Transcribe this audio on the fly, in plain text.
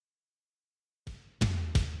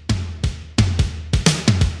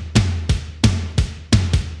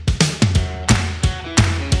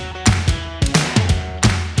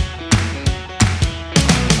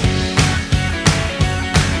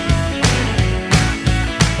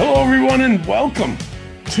everyone, and welcome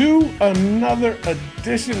to another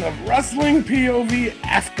edition of Wrestling POV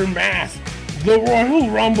Aftermath. The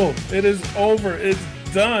Royal Rumble. It is over. It's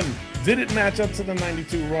done. Did it match up to the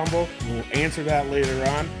 92 Rumble? We'll answer that later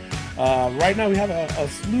on. Right now, we have a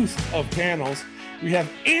slew of panels. We have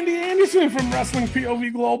Andy Anderson from Wrestling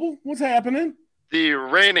POV Global. What's happening? The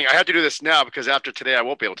reigning, I have to do this now because after today I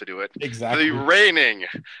won't be able to do it. Exactly. The reigning,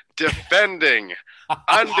 defending,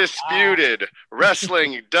 undisputed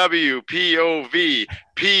wrestling WPOV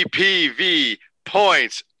PPV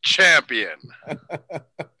points champion.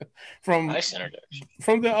 Nice introduction.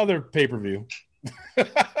 From the other pay-per-view. Hey,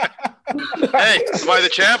 am I the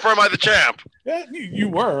champ or am I the champ? Yeah, you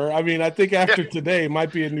were. I mean, I think after today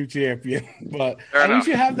might be a new champion, but Fair at enough. least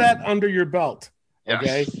you have that under your belt. Yes.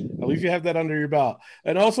 Okay, at least you have that under your belt.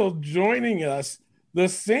 And also joining us, the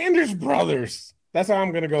Sanders brothers. That's how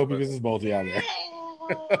I'm gonna go because it's both of y'all there.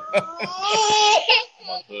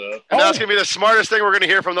 And that's going to be the smartest thing we're going to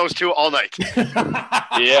hear from those two all night.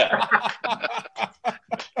 Yeah.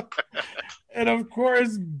 And of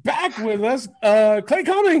course, back with us, Clay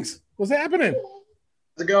Cummings. What's happening?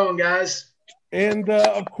 How's it going, guys? And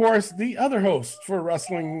of course, the other host for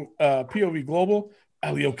Wrestling POV Global,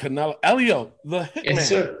 Elio Canella. Elio, the Hitman Yes,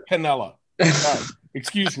 sir. Canella. Sorry.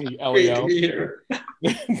 Excuse me, Elio. Great to be here.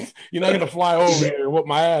 You're not going to fly over here and whoop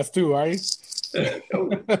my ass too, are you?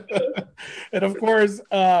 And of course,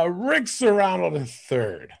 Rick Serrano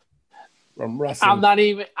III from Wrestling.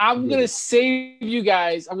 I'm going to save you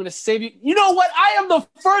guys. I'm going to save you. You know what? I am the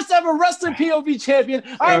first ever Wrestling POV champion.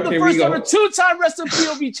 I am the first ever 2-time Wrestling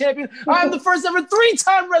POV champion. I am the first ever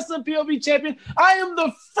 3-time Wrestling POV champion. I am the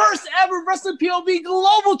first ever Wrestling POV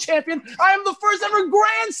Global champion. I am the first ever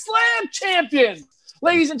Grand Slam champion.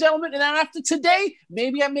 Ladies and gentlemen, and then after today,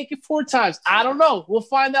 maybe I make it 4 times. I don't know. We'll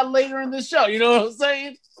find out later in the show. You know what I'm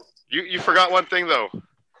saying? You forgot one thing, though.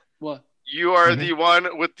 What? You are the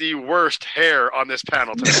one with the worst hair on this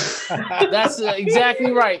panel today. That's exactly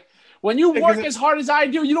right. When you work as hard as I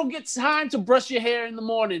do, you don't get time to brush your hair in the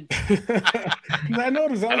morning. I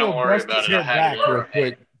noticed I don't worry brushed about his it. hair I had back it real already.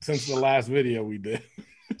 quick since the last video we did.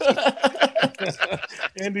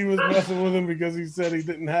 Andy was messing with him because he said he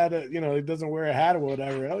didn't have it, he doesn't wear a hat or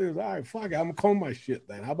whatever. He was all right, fuck it, I'm gonna comb my shit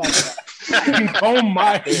then. How about that? I can comb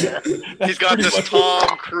my hair. He's got this Tom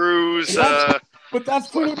Cruise. But that's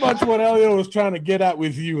pretty much what Elio was trying to get at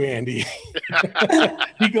with you, Andy.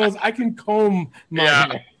 He goes, I can comb my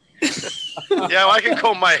hair. Yeah, well, I can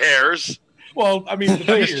comb my hairs. Well, I mean,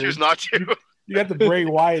 I just choose not to. you got the Bray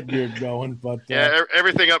Wyatt beard going, but Yeah,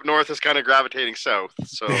 everything up north is kind of gravitating south.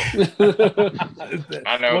 So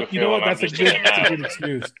I know. you know what? That's a good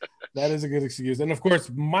excuse. That is a good excuse. And of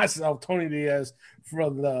course, myself, Tony Diaz,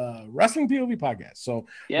 from the Wrestling POV podcast. So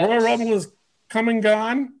Yes. Royal Rumble is come and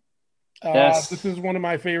gone. Yes. This is one of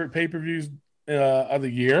my favorite pay-per-views of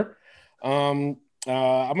the year. I'm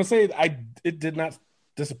gonna say it did not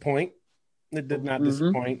disappoint. It did not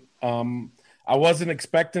disappoint. I wasn't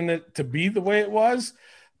expecting it to be the way it was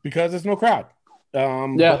because there's no crowd.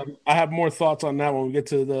 But I have more thoughts on that when we get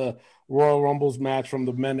to the Royal Rumbles match from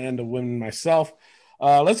the men and the women myself.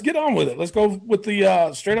 Let's get on with it. Let's go with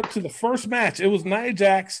the straight up to the first match. It was Nia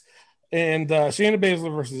Jax and Shayna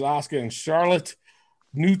Baszler versus Asuka and Charlotte.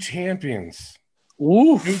 New champions.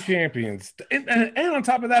 Oof. New champions. And on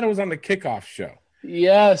top of that, it was on the kickoff show.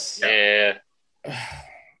 Yes. Yeah.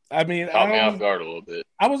 I mean, Caught me off guard a little bit.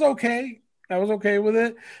 I was okay. I was okay with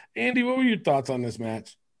it. Andy, what were your thoughts on this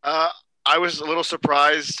match? I was a little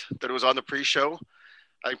surprised that it was on the pre-show.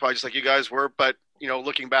 I think probably just like you guys were, but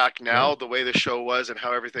looking back now, the way the show was and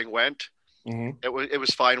how everything went, it was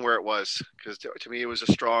fine where it was because to me it was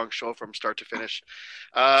a strong show from start to finish.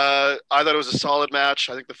 I thought it was a solid match.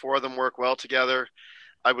 I think the 4 of them work well together.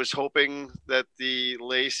 I was hoping that the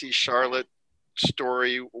Lacey Charlotte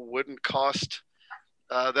story wouldn't cost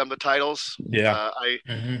them the titles. Yeah.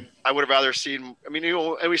 I would have rather seen. I mean,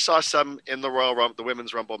 and we saw some in the Royal Rumble, the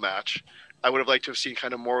Women's Rumble match. I would have liked to have seen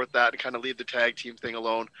kind of more with that and kind of leave the tag team thing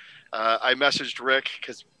alone. I messaged Rick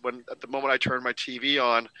because at the moment I turned my TV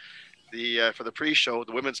on, for the pre-show,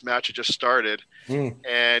 the women's match had just started,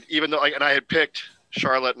 and even though I had picked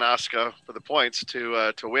Charlotte and Asuka for the points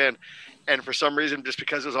to win, and for some reason, just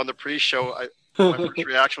because it was on the pre-show, my first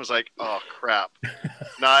reaction was like, "Oh crap,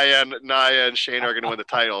 Nia and Shayna are going to win the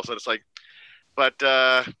title." So it's like, but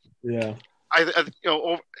yeah, I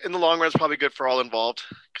in the long run, it's probably good for all involved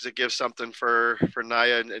because it gives something for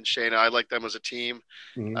Nia and Shayna. I like them as a team.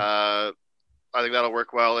 I think that'll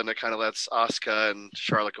work well, and it kind of lets Asuka and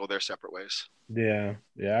Charlotte go their separate ways. Yeah,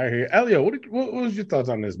 I hear you. Elio, what was your thoughts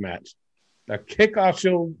on this match? a kickoff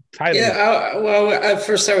show title. Yeah, well, at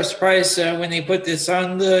first I was surprised when they put this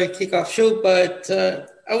on the kickoff show, but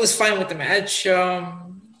I was fine with the match.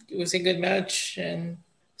 It was a good match, and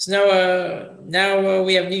so now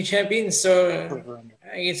we have new champions. So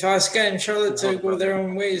I guess Asuka and Charlotte to go their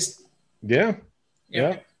own ways. Yeah.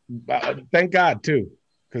 Thank God too,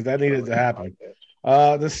 because that needed to happen.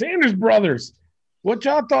 The Sanders brothers. What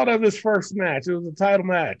y'all thought of this first match? It was a title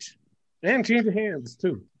match, and change of hands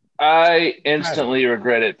too. I instantly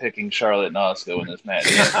regretted picking Charlotte and Asuka in this match.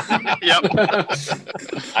 Yep.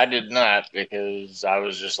 I did not, because I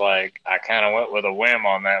was just like, I kind of went with a whim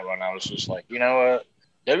on that one. I was just like, you know what?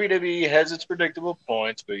 WWE has its predictable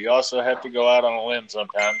points, but you also have to go out on a limb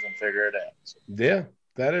sometimes and figure it out. So. Yeah,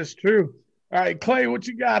 that is true. All right, Clay, what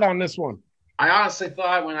you got on this one? I honestly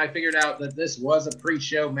thought when I figured out that this was a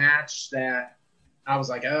pre-show match that I was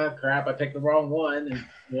like, oh, crap, I picked the wrong one. And,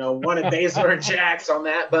 wanted Baszler and Jax on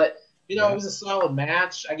that. But, it was a solid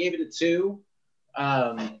match. I gave it a 2.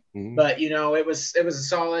 But, it was a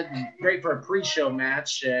solid, great for a pre-show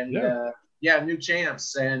match. And, new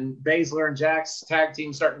champs. And Baszler and Jax tag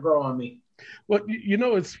team starting to grow on me. Well,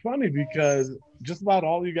 it's funny because just about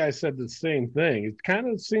all you guys said the same thing. It kind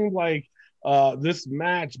of seemed like this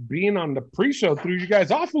match being on the pre-show threw you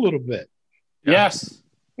guys off a little bit. Yes.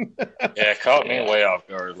 Yeah, it caught me way off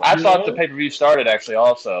guard. I thought the pay-per-view started actually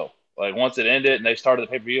also. Like once it ended and they started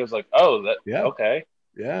the pay-per-view, I was like, okay.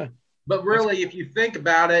 Yeah. But really, if you think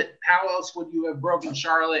about it, how else would you have broken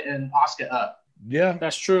Charlotte and Asuka up? Yeah.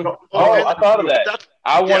 That's true. I thought of that.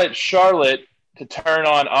 I wanted Charlotte to turn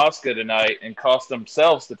on Asuka tonight and cost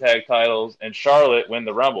themselves the tag titles and Charlotte win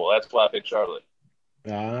the Rumble. That's why I picked Charlotte.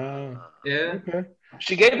 Yeah. Okay.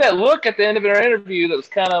 She gave that look at the end of her interview that was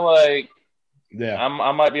kind of like, yeah,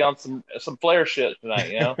 I might be on some Flair shit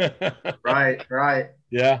tonight, Right.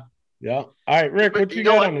 Yeah. All right, Rick, what you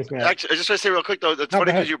got on this match? Actually, I just want to say real quick though, that's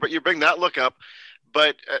funny because you bring that look up,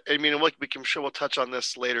 but I mean, I'm sure we'll touch on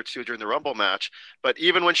this later too during the Rumble match. But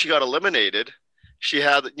even when she got eliminated, she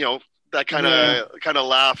had that kind of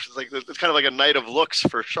laugh. It's kind of like a night of looks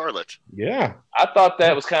for Charlotte. Yeah, I thought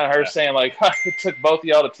that was kind of her saying like, it took both of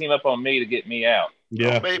y'all to team up on me to get me out.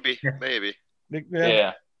 Yeah, maybe.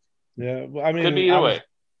 Yeah. Well, I mean, could be either way.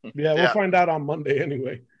 Yeah, we'll find out on Monday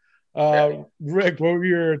anyway. Rick, what were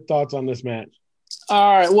your thoughts on this match?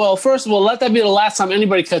 All right. Well, first of all, let that be the last time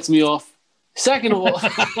anybody cuts me off. Second of all,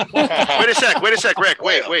 wait a sec, Rick.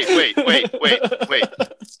 Wait.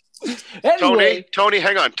 Anyway, Tony,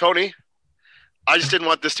 hang on, Tony. I just didn't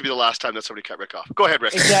want this to be the last time that somebody cut Rick off. Go ahead,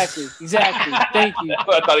 Rick. Exactly. Thank you.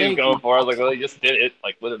 I thought he was going for. I was like, well, he just did it.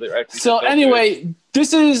 Like, what did they actually? So anyway,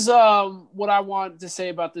 this is what I wanted to say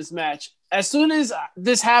about this match. As soon as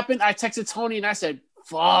this happened, I texted Tony and I said,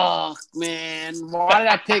 "Fuck, man, why did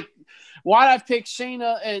I pick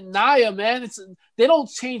Shayna and Nia, man? They don't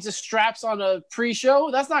change the straps on a pre-show.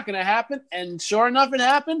 That's not going to happen." And sure enough, it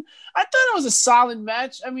happened. I thought it was a solid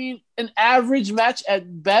match. I mean, an average match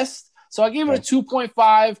at best. So I gave it a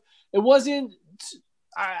 2.5. It wasn't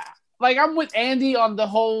I'm with Andy on the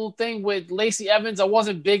whole thing with Lacey Evans. I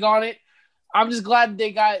wasn't big on it. I'm just glad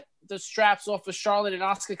they got the straps off of Charlotte and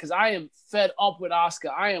Asuka because I am fed up with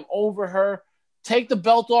Asuka. I am over her. Take the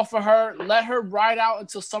belt off of her. Let her ride out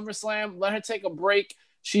until SummerSlam. Let her take a break.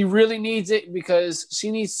 She really needs it because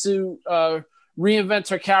she needs to reinvent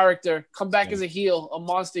her character. Come back as a heel, a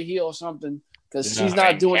monster heel or something because she's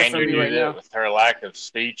not doing it for me right now. With her lack of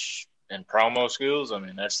speech and promo skills, I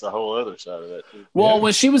mean, that's the whole other side of that too. Well,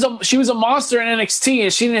 when she was a monster in NXT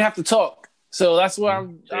and she didn't have to talk. So that's where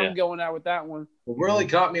I'm going at with that one. What really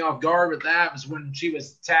caught me off guard with that was when she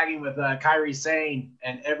was tagging with Kairi Sane,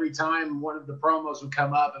 and every time one of the promos would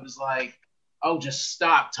come up, it was like, "Oh, just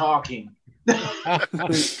stop talking."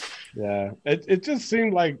 Yeah, it just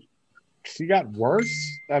seemed like she got worse.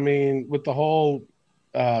 I mean, with the whole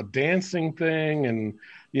dancing thing and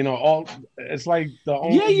all it's like the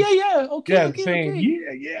only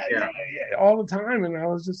all the time, and I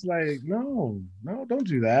was just like, no, don't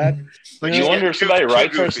do that. Like, you wonder if somebody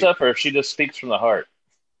writes her stuff or if she just speaks from the heart.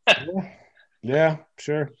 Yeah,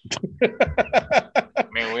 sure. I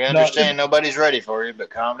mean, we understand nobody's ready for you, but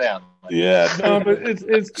calm down. But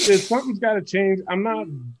it's something's got to change. I'm not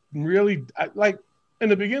really in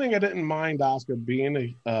the beginning. I didn't mind Asuka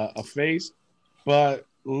being a face, but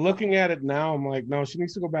looking at it now, I'm like, no, she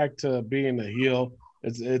needs to go back to being a heel.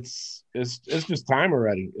 It's just time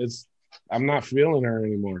already. I'm not feeling her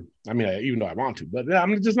anymore. I mean, even though I want to, but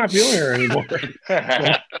I'm just not feeling her anymore.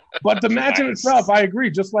 But the match in itself, I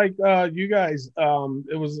agree. Just like you guys,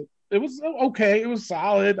 it was okay. It was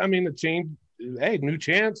solid. I mean, the change. Hey, new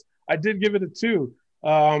chance. I did give it a 2.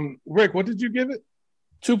 Rick, what did you give it?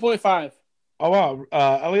 2.5. Oh wow,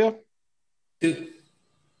 Elio, 2.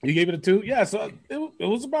 you gave it a 2. Yeah, so it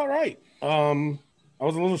was about right. I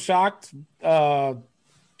was a little shocked.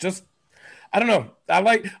 Just I don't know.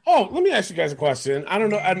 Let me ask you guys a question. I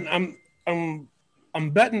don't know. I'm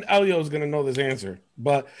betting Elio's going to know this answer.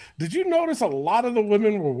 But did you notice a lot of the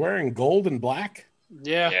women were wearing gold and black?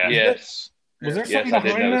 Yeah. Yes. Was there Yes, something I did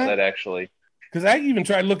behind notice that? that actually. Because I even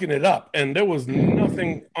tried looking it up, and there was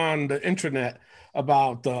nothing on the internet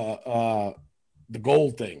about the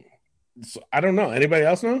gold thing. So I don't know. Anybody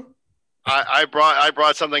else know? I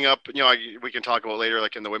brought something up. We can talk about later,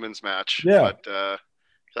 like in the women's match. Yeah. But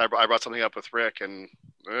I brought something up with Rick, and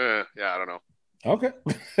I don't know. Okay.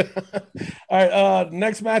 All right.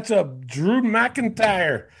 Next matchup: Drew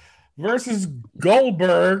McIntyre versus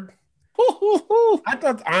Goldberg. I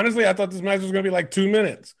thought this match was going to be like 2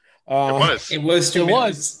 minutes. It was 2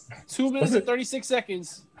 minutes. 2 minutes and 36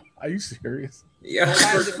 seconds. Are you serious? Yeah.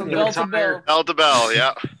 From bell to bell. Bell to bell,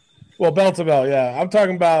 yeah. Well, bell to bell, yeah. I'm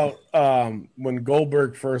talking about when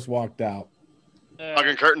Goldberg first walked out.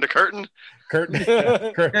 Talking curtain to curtain.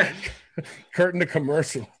 Curtain to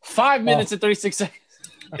commercial. 5 minutes and 36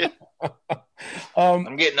 seconds.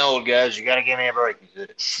 I'm getting old, guys. You got to give me a break.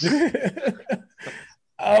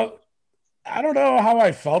 I don't know how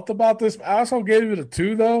I felt about this. I also gave it a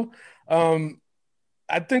 2, though.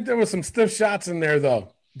 I think there was some stiff shots in there,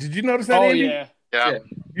 though. Did you notice that, Andy? Yeah.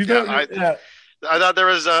 I thought there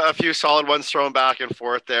was a few solid ones thrown back and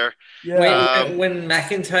forth there. Yeah. When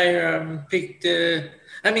McIntyre picked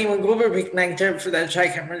when Goldberg picked McIntyre for that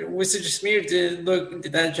jackhammer, was it just me or did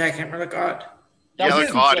that jackhammer look odd? Yeah,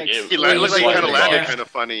 looked odd. He looked like he kind of landed kind of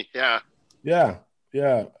funny. Yeah. Yeah.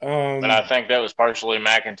 Yeah. And I think that was partially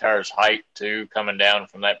McIntyre's height, too, coming down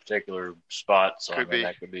from that particular spot. So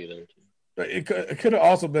that could be there, too. It could have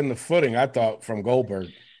also been the footing, I thought, from Goldberg.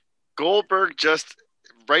 Goldberg just,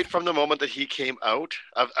 right from the moment that he came out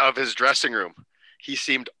of his dressing room, he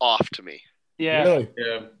seemed off to me. Yeah. Really?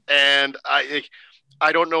 Yeah. And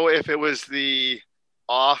I don't know if it was the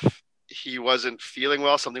off, he wasn't feeling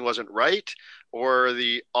well, something wasn't right, or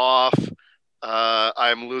the off,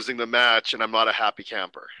 I'm losing the match and I'm not a happy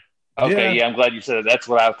camper. Okay, yeah, I'm glad you said it. That's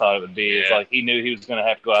what I thought it would be. It's like he knew he was going to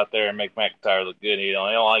have to go out there and make McIntyre look good. He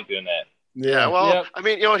don't like doing that. Yeah, well, I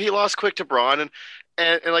mean, he lost quick to Braun,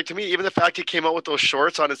 and like to me, even the fact he came out with those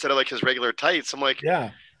shorts on instead of like his regular tights, I'm like,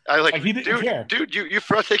 he didn't care. Dude, you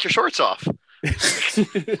forgot to take your shorts off.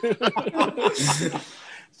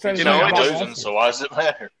 Losing, so why does it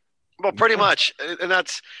matter? Well, pretty much, and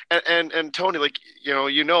that's and Tony, like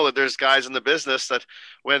that there's guys in the business that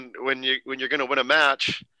when you're going to win a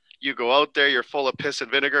match, you go out there, you're full of piss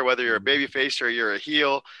and vinegar, whether you're a babyface or you're a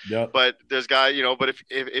heel. Yep. But there's but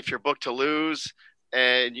if you're booked to lose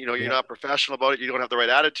and you're not professional about it, you don't have the right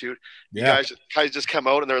attitude. You guys just come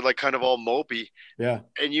out and they're like kind of all mopey. Yeah.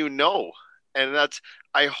 And and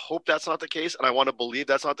I hope that's not the case, and I want to believe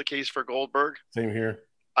that's not the case for Goldberg. Same here.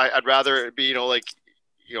 I'd rather it be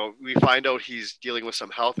we find out he's dealing with some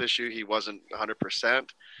health issue. He wasn't 100%.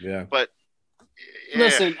 Yeah. But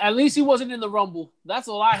listen, at least he wasn't in the Rumble. That's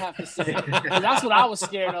all I have to say. That's what I was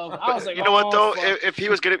scared of. I was like, you know what though? If he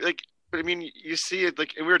was gonna I mean, you see it and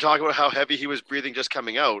we were talking about how heavy he was breathing just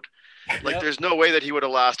coming out. There's no way that he would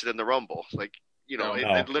have lasted in the Rumble.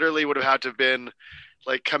 It literally would have had to have been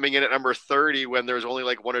coming in at number 30 when there was only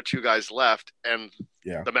one or two guys left, and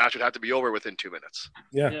the match would have to be over within 2 minutes.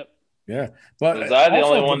 Yeah. Yep. Yeah, but was I the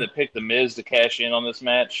only one that picked the Miz to cash in on this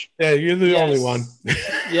match? Yeah, you're the only one.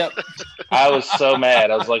 Yep. I was so mad.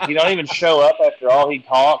 I was like, you don't even show up after all he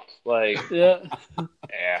talked. Yeah.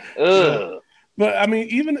 Ugh. But I mean,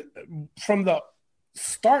 even from the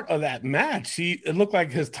start of that match, it looked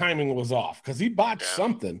like his timing was off because he botched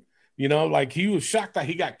something. He was shocked that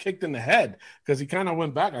he got kicked in the head because he kind of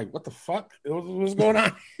went back like, what the fuck? What's going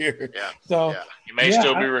on here? Yeah. So you may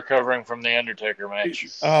still be recovering from the Undertaker match.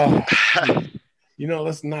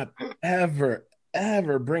 Let's not ever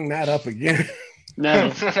bring that up again. No.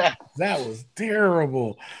 That was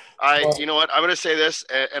terrible. You know what? I'm going to say this,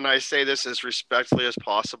 and I say this as respectfully as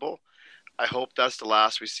possible. I hope that's the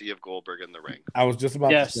last we see of Goldberg in the ring. I was just about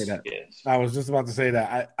to say that. Yes. I was just about to say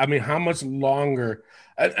that. I mean, how much longer?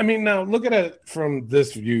 I mean, now look at it from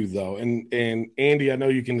this view, though. And Andy, I know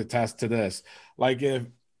you can attest to this.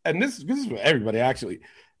 This is for everybody, actually.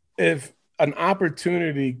 If an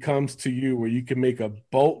opportunity comes to you where you can make a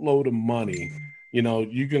boatload of money,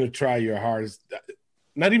 you're going to try your hardest.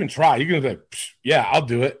 Not even try. You're going to be like, yeah, I'll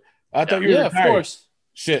do it. I thought you were retired. Of course.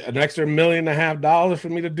 Shit, an extra $1.5 million for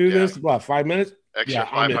me to do this? What, 5 minutes? Extra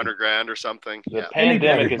 $500,000 or something. The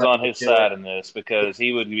pandemic is on his side in this because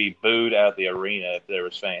he would be booed out of the arena if there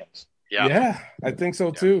was fans. Yeah, I think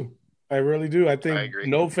so too. I really do. I think agree.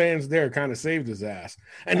 no fans there kind of saved his ass.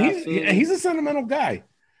 And he's a sentimental guy.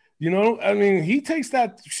 You know, I mean, he takes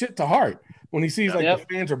that shit to heart when he sees like the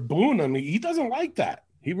fans are booing him. He doesn't like that.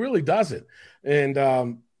 He really doesn't.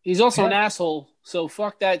 And he's also an asshole. So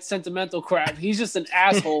fuck that sentimental crap. He's just an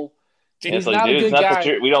asshole. He's not a good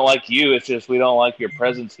guy. We don't like you. It's just we don't like your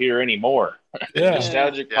presence here anymore. Yeah.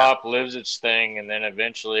 Nostalgic pop lives its thing, and then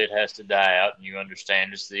eventually it has to die out, and you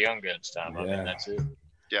understand it's the Young Guns time. I mean, that's it.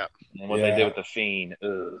 Yeah. And what they did with the Fiend.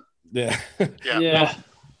 Yeah. Yeah.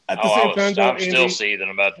 At the same time, I'm still seething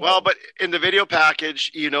about that. Well, but in the video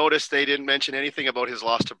package, you notice they didn't mention anything about his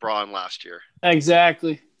loss to Braun last year.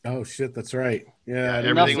 Exactly. Oh shit, that's right. Yeah,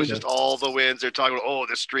 everything was just all the wins. They're talking about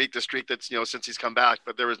the streak that's since he's come back,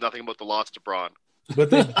 but there was nothing about the loss to Braun. But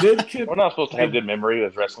they did keep. We're not supposed to have good memory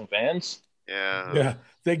as wrestling fans. Yeah.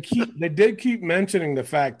 They did keep mentioning the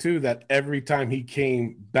fact too that every time he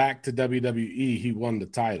came back to WWE, he won the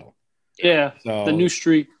title. Yeah, so, the new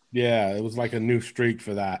streak. Yeah, it was like a new streak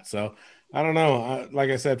for that. So I don't know. Like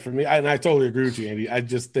I said, for me, and I totally agree with you, Andy. I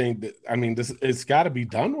just think that it's got to be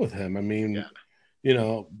done with him. I mean,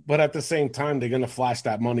 but at the same time, they're gonna flash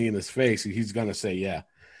that money in his face, and he's gonna say yeah,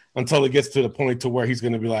 until it gets to the point to where he's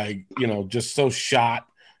gonna be like, just so shot,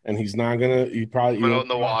 and he's not gonna. He probably come out in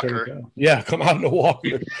the walker. Yeah, come out in the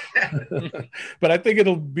walker. But I think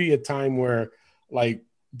it'll be a time where like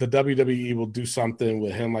the WWE will do something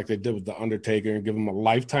with him like they did with The Undertaker and give him a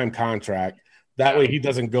lifetime contract. That way he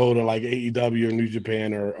doesn't go to like AEW or New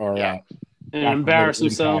Japan or and embarrass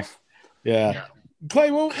himself. Yeah.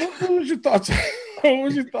 Clay, what was your thoughts? What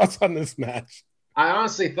was your thoughts on this match? I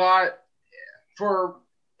honestly thought for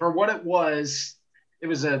what it was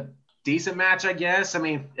a decent match, I guess. I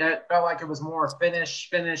mean, it felt like it was more finish,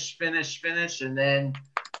 and then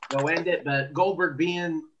go end it. But Goldberg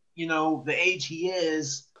being, the age he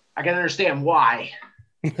is, I can understand why.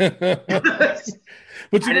 But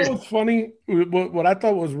you know what's funny? What I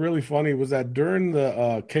thought was really funny was that during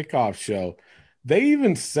the kickoff show, they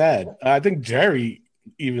even said, I think Jerry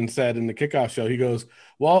even said in the kickoff show, he goes,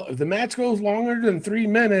 well, if the match goes longer than 3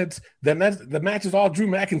 minutes, then the match is all Drew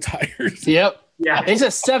McIntyre's. Yep. Yeah. They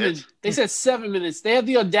said 7. They said 7 minutes. They had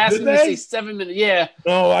the audacity to say 7 minutes. Yeah.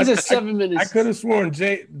 No, he said 7 minutes. I could have sworn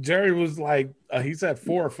Jerry was like, he said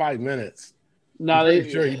 4 or 5 minutes. No,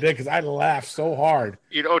 sure he did, because I laughed so hard.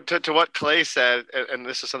 To what Clay said, and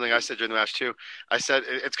this is something I said during the match too. I said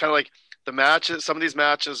it's kind of like the matches. Some of these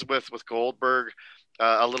matches with Goldberg,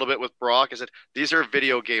 a little bit with Brock. I said these are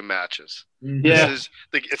video game matches. Yeah,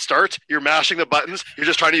 it starts. You're mashing the buttons. You're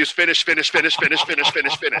just trying to use finish, and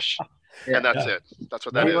that's it. That's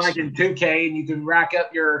what that is. Like in 2K, and you can rack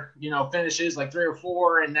up your finishes like 3 or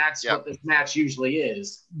 4, and that's what this match usually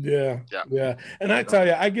is. Yeah. And I tell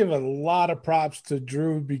you, I give a lot of props to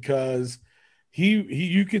Drew because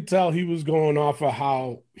you could tell he was going off of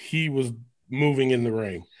how he was moving in the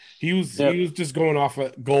ring. He was just going off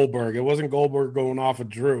of Goldberg. It wasn't Goldberg going off of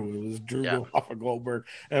Drew. It was Drew going off of Goldberg.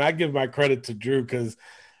 And I give my credit to Drew because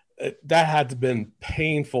that had to have been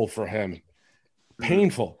painful for him.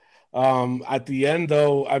 Painful. At the end,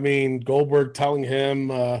 though, I mean, Goldberg telling him,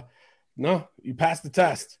 no, you passed the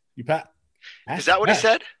test. Is that what he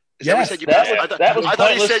said? Yes, that was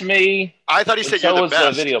pointless to me. I thought he said you're the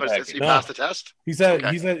best. Video you passed the test? He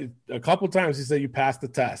said a couple times, he said you passed the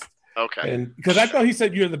test. Okay. And because I thought he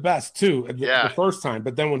said you're the best too the first time,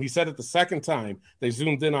 but then when he said it the second time, they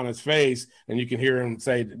zoomed in on his face and you can hear him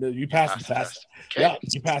say, "You passed the test." Okay. Yeah,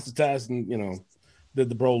 you passed the test, and did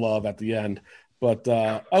the bro love at the end. But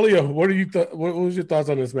Elio, what was your thoughts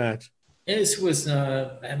on this match? This was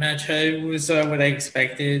a match. It was what I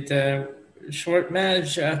expected. Short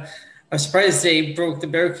match. I was surprised they broke the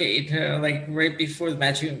barricade like right before the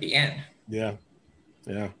match even began. Yeah.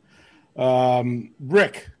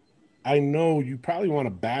 Rick, I know you probably want to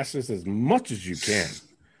bash this as much as you can.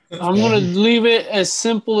 I'm going to leave it as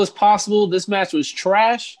simple as possible. This match was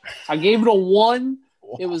trash. I gave it a 1.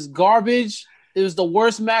 It was garbage. It was the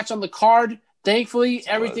worst match on the card. Thankfully,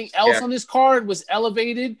 everything else on this card was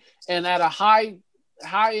elevated and at a high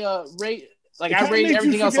rate. Like I rated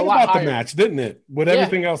everything else a lot higher. The match, didn't it? With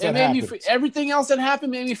everything else that happened. Everything else that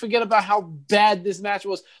happened made me forget about how bad this match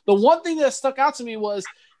was. The one thing that stuck out to me was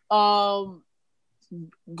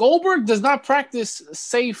Goldberg does not practice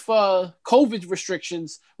safe COVID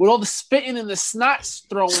restrictions with all the spitting and the snot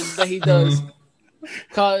throwing that he does.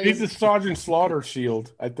 He's a Sergeant Slaughter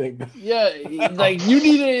shield, I think. Yeah, like you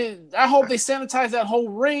need to. I hope they sanitize that whole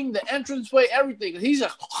ring, the entranceway, everything. He's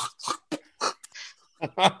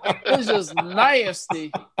it's just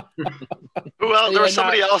nasty. Who else? There was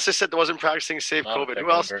somebody else that said that wasn't practicing safe COVID.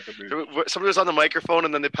 Who else? Somebody was on the microphone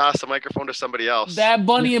and then they passed the microphone to somebody else. Bad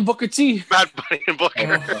Bunny and Booker T. Bad Bunny and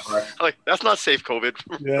Booker. Like, that's not safe COVID.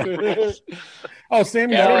 Yeah. Oh,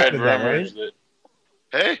 Sammy Yeah, said that, right?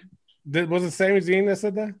 Hey? Was it Sami Zayn that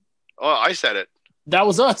said that? Oh, I said it. That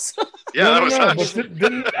was us. Yeah, that was us.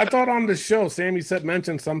 But I thought on the show, Sammy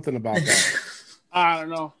mentioned something about that. I don't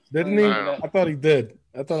know. Didn't he? I thought he did.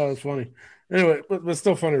 I thought that was funny. Anyway, but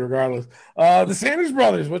still funny regardless. The Sanders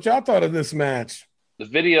brothers, what y'all thought of this match? The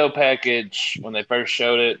video package, when they first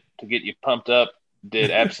showed it to get you pumped up,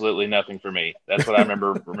 did absolutely nothing for me. That's what I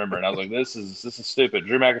remembering. I was like, this is stupid.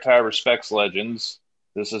 Drew McIntyre respects legends.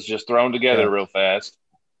 This is just thrown together real fast.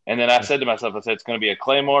 And then I said to myself, it's going to be a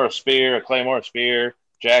Claymore, a spear,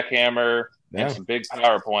 jackhammer, and some big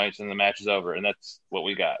power points, and the match is over. And that's what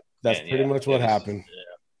we got. That's pretty much what happened.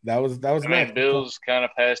 Yeah. That was. I mean, Bill's kind of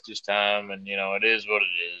past his time, and it is what it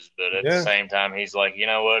is. But at the same time, he's like, you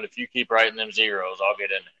know what? If you keep writing them zeros, I'll get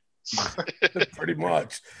in there. Pretty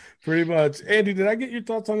much. Andy, did I get your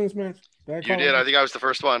thoughts on this match? You did. I think I was the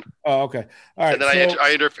first one. Oh, okay. All right. And then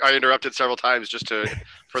I interrupted several times just to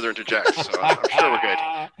further interject. So I'm sure we're good.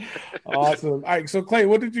 Awesome. All right. So Clay,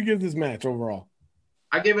 what did you give this match overall?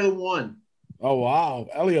 I give it a 1. Oh wow,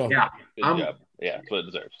 Elio. Yeah. Good job. Yeah, that's what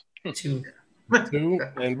it deserves. 2.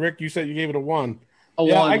 And Rick, you said you gave it a 1. A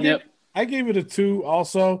 1. I gave it a 2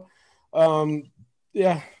 also. It was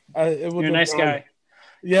You're a nice guy.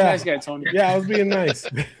 Yeah, nice guy, Tony. Yeah, I was being nice.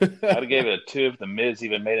 I'd have gave it a 2 if the Miz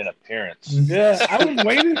even made an appearance. Yeah, I was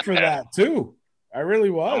waiting for that too. I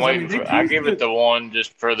really was. I give it the 1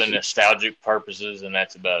 just for the nostalgic purposes, and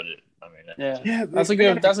that's about it. I mean, that's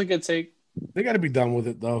a good take. They got to be done with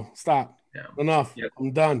it though. Stop. Yeah. Enough. Yep.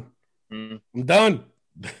 I'm done. Mm. I'm done.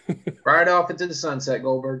 Right off into the sunset,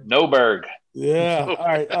 Goldberg. Noberg. Yeah. All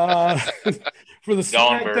right. For the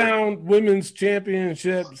SmackDown Women's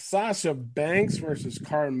Championship, Sasha Banks versus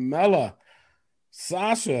Carmella.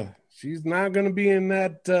 Sasha, she's not going to be in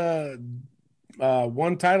that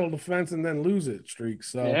one title defense and then lose it streak.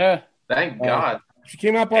 So thank God. She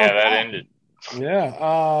came up on that ended.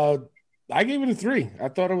 Yeah. I gave it a 3. I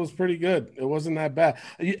thought it was pretty good. It wasn't that bad.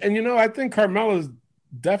 And I think Carmella's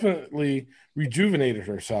definitely rejuvenated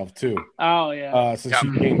herself too. Oh yeah. Since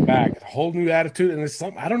she came back, a whole new attitude, and it's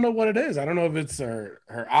something I don't know what it is. I don't know if it's her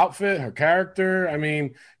outfit, her character. I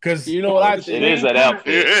mean, because it is that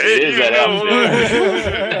outfit. It is that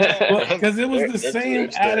outfit. Because it was the same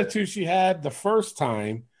attitude she had the first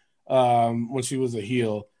time when she was a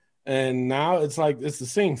heel. And now it's like it's the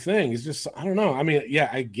same thing. It's just I don't know. I mean, yeah,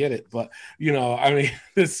 I get it, but I mean,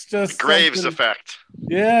 it's just the Graves effect.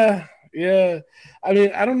 Yeah. I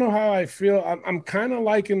mean, I don't know how I feel. I'm kind of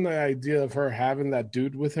liking the idea of her having that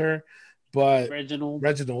dude with her, but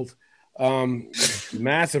Reginald,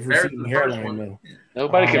 massive receding hairline though.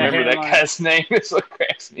 Nobody can remember that guy's name. It's what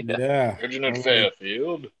cracks me up. Yeah, Reginald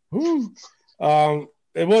Fairfield.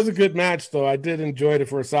 It was a good match, though. I did enjoy it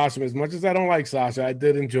for Sasha. As much as I don't like Sasha, I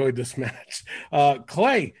did enjoy this match.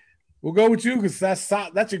 Clay, we'll go with you because that's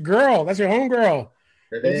your girl. That's your homegirl.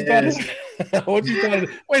 What you thought?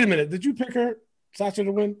 Wait a minute. Did you pick her, Sasha,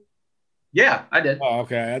 to win? Yeah, I did. Oh,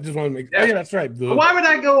 okay. I just want to make. Yeah, that's right. Well, why would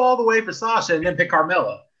I go all the way for Sasha and then pick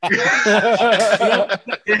Carmella?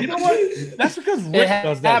 You know what? That's because Rick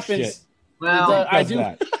does that shit. Well, I do.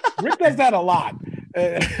 That. Rick does that a lot.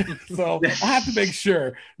 So I have to make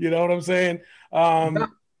sure. You know what I'm saying?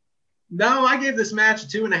 No, I gave this match a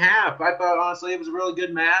 2.5. I thought honestly it was a really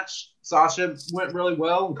good match. Sasha went really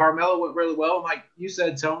well, and Carmella went really well. And like you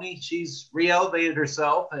said, Tony, she's re-elevated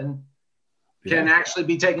herself and can actually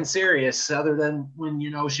be taken serious. Other than when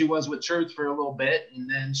she was with Truth for a little bit, and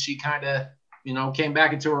then she kind of came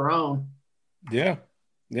back into her own. Yeah.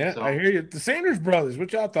 So, I hear you. The Sanders brothers,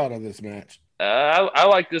 what y'all thought of this match? I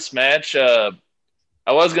like this match. I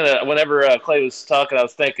was gonna whenever Clay was talking, I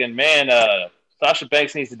was thinking, man, Sasha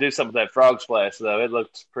Banks needs to do something with that frog splash, though. It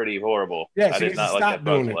looked pretty horrible. Yeah, I did not like that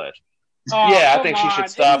frog splash. Oh, yeah, I think she should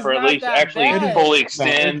stop or at least actually fully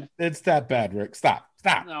extend. It's that bad, Rick. Stop.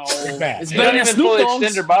 No, it's bad. It's better than even fully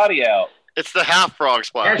extend her body out. It's the half frog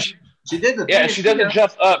splash. She did the thing. She doesn't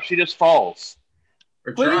jump up. She just falls.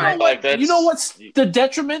 But you know what? You know what's the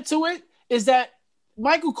detriment to it is that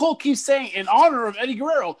Michael Cole keeps saying in honor of Eddie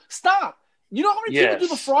Guerrero. Stop. You know how many people do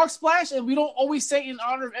the frog splash and we don't always say in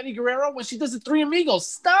honor of Eddie Guerrero when she does the Three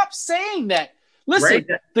Amigos? Stop saying that. Listen,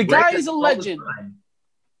 the guy is a legend.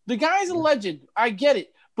 The guy is a legend. I get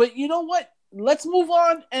it. But you know what? Let's move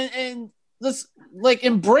on and let's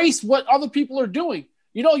embrace what other people are doing.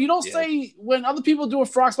 You don't say when other people do a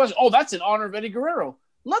frog splash, oh, that's in honor of Eddie Guerrero.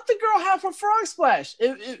 Let the girl have her frog splash.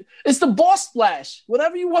 It's the boss splash,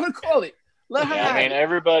 whatever you want to call it. Let her have it.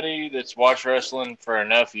 Everybody that's watched wrestling for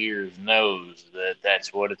enough years knows that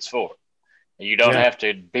that's what it's for. You don't have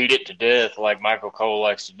to beat it to death like Michael Cole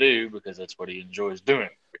likes to do because that's what he enjoys doing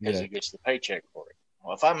because he gets the paycheck for it.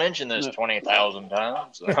 Well, if I mention this 20,000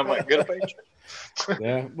 times, I might get a paycheck.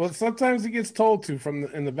 Yeah, well, sometimes he gets told to from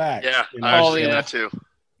in the back. Yeah, you know? I've seen that too.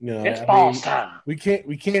 You know, It's boss time. We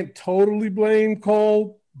can't totally blame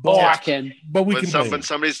Cole. Oh, I can. But we when can blame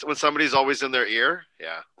when somebody's always in their ear.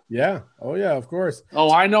 Yeah. Yeah. Oh yeah, of course.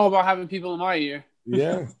 Oh, I know about having people in my ear.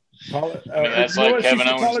 Yeah. Call it, that's like Kevin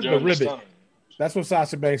Owens doing the ribbit. That's what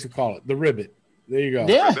Sasha Banks would call it. The ribbit. There you go.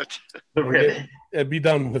 Yeah. The ribbit. Be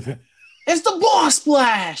done with it. It's the boss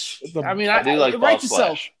splash. I do like write boss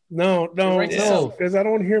yourself. splash. No, because I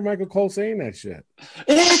don't want to hear Michael Cole saying that shit.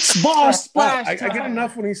 It's boss splash. I get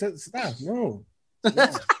enough when he says stop. No.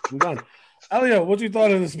 I'm done. Elio, what you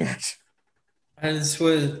thought of this match? I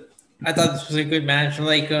thought this was a good match.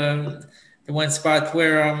 Like the one spot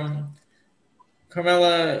where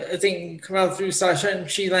Carmella, I think Carmella threw Sasha and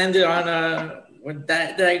she landed on with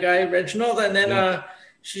that guy Reginald, and then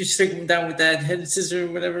she took him down with that head scissor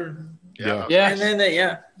or whatever. Yeah. And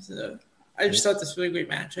then So I just thought this was a really great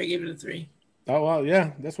match. I gave it a 3. Oh well,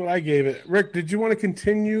 yeah, that's what I gave it. Rick, did you want to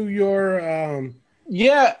continue your?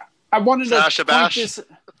 Yeah, I wanted Sasha to point Bash? this.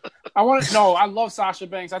 I love Sasha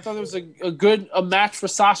Banks. I thought it was a good match for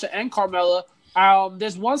Sasha and Carmella.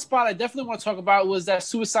 There's one spot I definitely want to talk about was that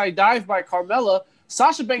suicide dive by Carmella.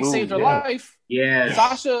 Sasha Banks saved her life. Yeah.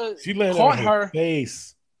 Sasha She landed caught on her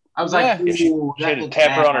face. I was like, She had to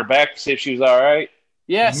tap her on her back to see if she was all right.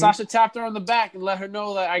 Yeah, Sasha tapped her on the back and let her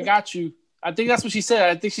know that I got you. I think that's what she said.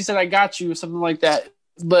 I think she said I got you or something like that.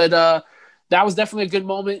 But that was definitely a good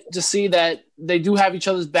moment to see that they do have each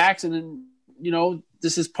other's backs, and then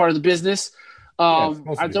this is part of the business. I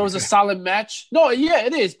thought it was a solid match. No, yeah,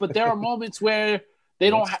 it is. But there are moments where they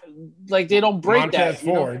don't they don't break Montez that.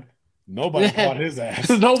 Ford. Nobody caught his ass.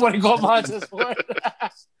 Nobody caught Montez Ford.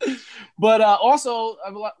 But also,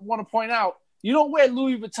 I want to point out, you don't wear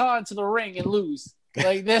Louis Vuitton to the ring and lose.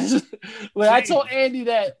 Like this, I told Andy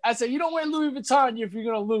that. I said, you don't wear Louis Vuitton if you're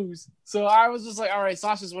gonna lose. So I was just like, all right,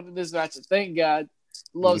 Sasha's winning this match. Thank God.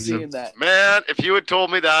 Love seeing that. Man, if you had told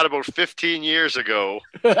me that about 15 years ago,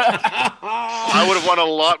 I would have won a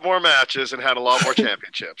lot more matches and had a lot more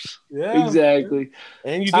championships. Yeah, exactly.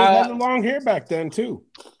 And you did have the long hair back then too.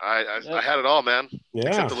 I had it all, man. Yeah,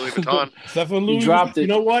 except the Louis Vuitton. Except for Louis, you dropped it. You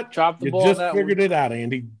know what? Dropped the you ball. Just figured it out,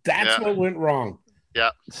 Andy. That's what went wrong.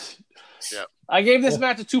 Yeah. I gave this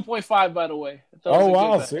match a 2.5, by the way. Oh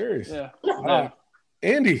wow, serious? Yeah.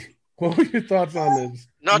 Andy, what were your thoughts on this?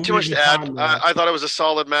 Not too much to add. I thought it was a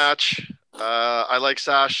solid match. I like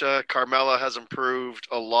Sasha. Carmella has improved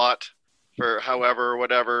a lot for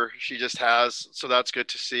whatever she just has. So that's good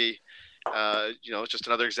to see. It's just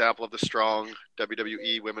another example of the strong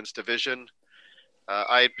WWE women's division.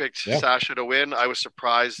 I had picked Sasha to win. I was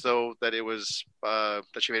surprised though that it was that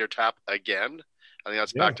she made her tap again. I think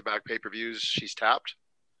that's back-to-back pay-per-views she's tapped.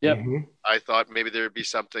 Yep. Mm-hmm. I thought maybe there'd be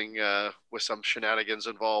something with some shenanigans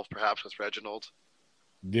involved, perhaps with Reginald.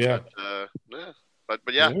 Yeah. But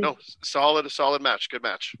no, solid match. Good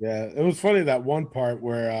match. Yeah, it was funny that one part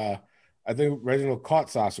where I think Reginald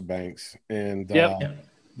caught Sasha Banks and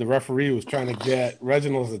the referee was trying to get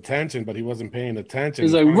Reginald's attention, but he wasn't paying attention.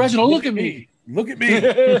 He's like, Reginald, look at me. Look at me.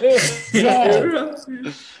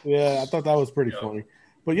 Yeah, I thought that was pretty funny.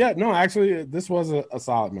 But yeah, no, actually, this was a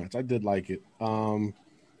solid match. I did like it. I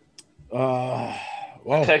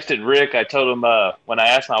texted Rick. I told him when I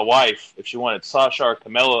asked my wife if she wanted Sasha or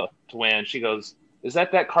Carmella to win, she goes, "Is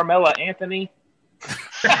that Carmella Anthony?"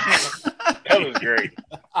 That was great.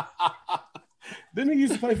 Didn't he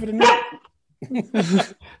used to play for the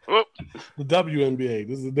Knicks? The WNBA.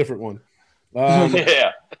 This is a different one. Now,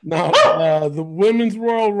 the Women's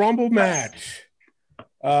Royal Rumble match.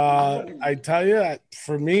 I tell you,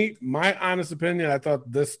 for me, my honest opinion, I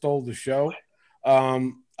thought this stole the show.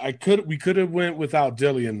 We could have went without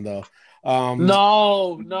Jillian though.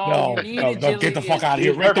 No, get the fuck out of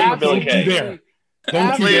here. Right there, don't you dare.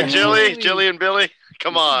 Don't you dare. Jilly and Billy,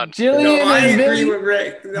 come on. I agree with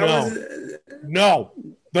Rick. No.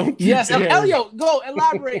 Don't you yes, dare. Elio, go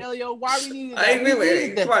elaborate, Elio. Why we needed that? I agree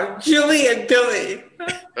with Come on, Jilly and Billy.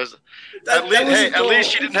 At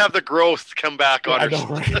least she didn't have the growth come back on her.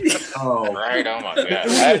 Right? Oh my God! I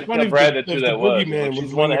had to tell Brad that who that was.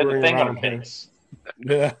 She's the one that had the thing on her face.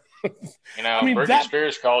 Yeah. Britney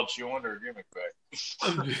Spears called. She wanted her gimmick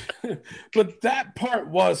back. But that part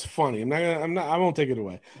was funny. I won't take it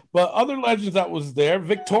away. But other legends that was there,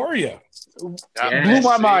 Victoria blew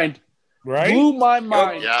my mind. right? Blew my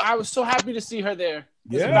mind. Yeah. I was so happy to see her there.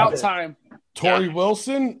 It's Yeah. about time. Tori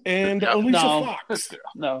Wilson and Alicia No. Fox.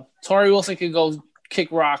 No, Tori Wilson can go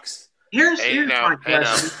kick rocks. Here's Hey, now, my hey, now.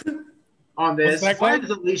 question on this. What's that, Why Clay? is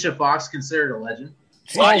Alicia Fox considered a legend?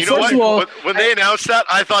 Well, you know first what? of all- when they announced that,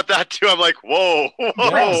 I thought that too. I'm like, whoa.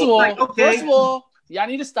 First of all, Like, okay. y'all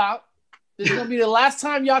need to stop. This is gonna be the last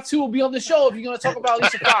time y'all two will be on the show if you're gonna talk about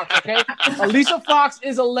Alicia Fox. Okay, Alicia Fox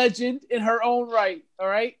is a legend in her own right. All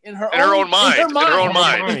right, in her own mind. In her own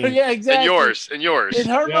mind. Yeah, exactly. And yours. In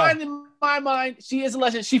her Yeah. mind, in my mind, she is a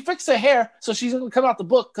legend. She fixed her hair, so she's gonna come out the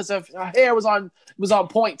book because her hair was on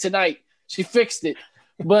point tonight. She fixed it,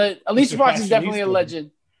 but Alicia Fox is definitely a Fashionista.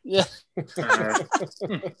 legend. Yeah, Can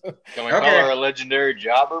we call her a legendary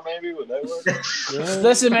jobber? Maybe would that work?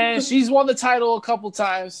 listen, man, she's won the title a couple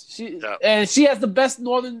times. And she has the best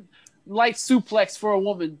Northern Light suplex for a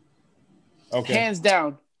woman, Okay. hands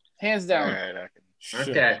down, hands All down. right, Shit.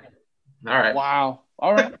 Okay. All right. Wow.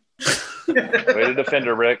 All right, Way to defend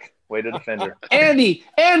her, Rick. Way to defend her. Andy,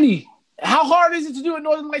 how hard is it to do a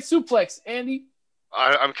Northern Light suplex, Andy?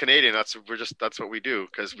 I'm Canadian. That's what we do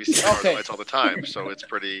because we see Northern Lights all the time. So it's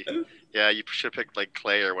pretty. Yeah, you should pick like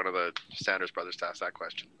Clay or one of the Sanders brothers to ask that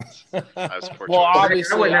question. I was poor Well, choice. I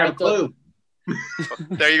obviously, wouldn't I have a thought- clue.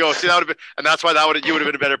 There you go. See, that would have been, and that's why you would have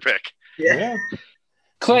been a better pick. Yeah.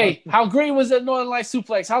 Clay, how great was that Northern Light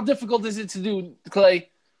suplex? How difficult is it to do, Clay?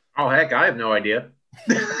 Oh heck, I have no idea.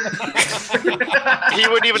 He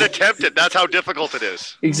wouldn't even attempt it. That's how difficult it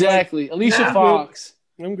is. Exactly, Alicia Yeah. Fox.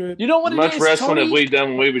 I'm good. You know what As it much is, wrestling Tony? as we done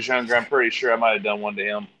when we was younger, I'm pretty sure I might have done one to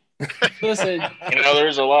him. Listen, You know,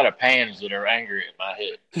 there's a lot of pans that are angry at my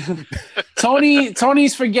head.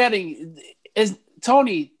 Tony's forgetting. Is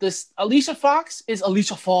Tony this Alicia Fox is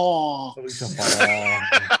Alicia Fox? Alicia Fox.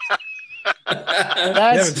 You haven't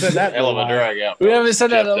That's said that in Hell a of a while. drag out. we haven't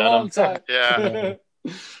said that in Jeff a long Dunham. time.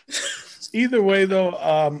 Yeah. Either way,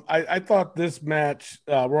 though, I thought this match,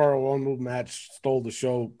 Royal Rumble match, stole the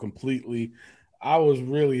show completely. I was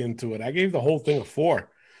really into it. I gave the whole thing a 4.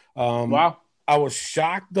 Wow. I was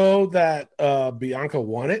shocked though that Bianca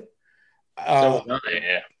won it.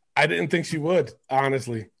 Yeah. I didn't think she would.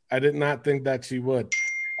 Honestly, I did not think that she would.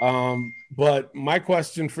 But my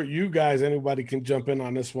question for you guys, anybody can jump in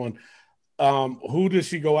on this one. Who does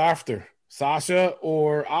she go after, Sasha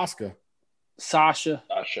or Asuka? Sasha.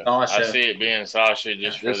 Sasha. Sasha. I see it being Sasha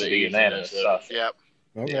just for This the would be unanimous. unanimous. Yeah.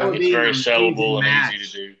 Okay. That would It's be very an sellable and amazing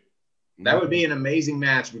easy to do. That would be an amazing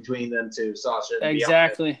match between them two, Sasha and Bianca,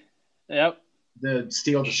 Exactly. Yep. to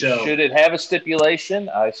steal the show. Should it have a stipulation?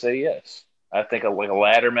 I say yes. I think like a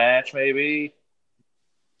ladder match, maybe.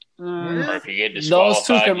 Or if you get Those disqualified,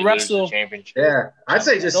 two can you lose wrestle. the championship. Yeah, I'd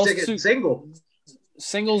say just Those stick two- it single.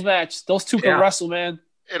 Singles match. Those two can Yeah. wrestle, man.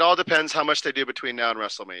 It all depends how much they do between now and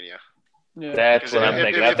WrestleMania. Yeah. That's what I'm If-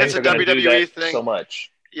 thinking. if I think it's a they're going to do WWE that thing- so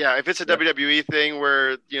much. Yeah, if it's a WWE thing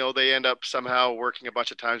where they end up somehow working a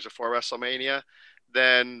bunch of times before WrestleMania,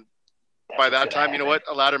 then by that what's gonna time, you know what,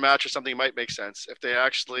 a ladder match or something might make sense. If they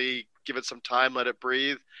actually give it some time, let it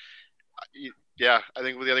breathe. Yeah, I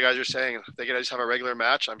think what the other guys are saying, if they can just have a regular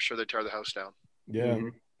match, I'm sure they tear the house down. Yeah.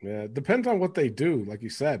 Mhm. Yeah. It depends on what they do, like you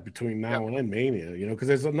said, between now and Mania, because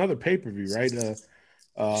there's another pay-per-view, right? Two.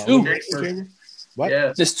 Elimination Chamber? What?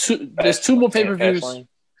 Yeah. There's two more pay-per-views. Fastlane.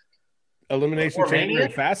 Elimination Or Chamber Mania?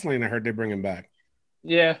 and Fastlane, I heard they're bringing back.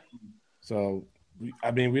 Yeah. So, we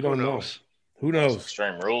don't Who know. knows? Who knows?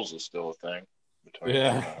 Extreme Rules is still a thing. Between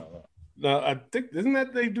Yeah. I don't know. No, I think, isn't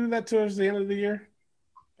that they do that towards the end of the year?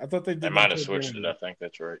 I thought they did. They that might have towards the switched end it. of I think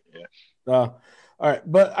that's right. Yeah. all right.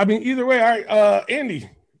 But, either way, all right, Andy,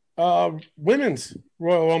 women's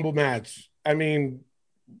Royal Rumble match.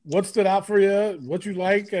 What stood out for you? What you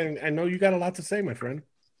like? And I know you got a lot to say, my friend.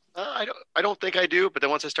 I don't think I do, but then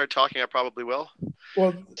once I start talking, I probably will.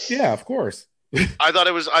 Well, yeah, of course. I thought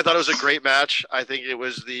it was a great match. I think it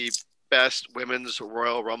was the best women's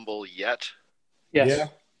Royal Rumble yet. Yes.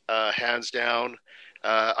 Yeah. Hands down.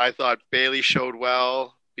 I thought Bayley showed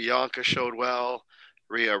well. Bianca showed well.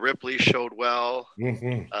 Rhea Ripley showed well.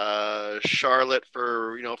 Mm-hmm. Charlotte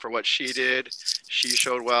for what she did, she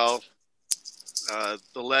showed well.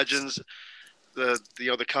 The legends, the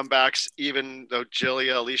comebacks, even though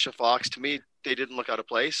Jillia, Alicia Fox, to me they didn't look out of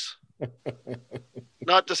place.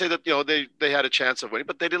 Not to say that they had a chance of winning,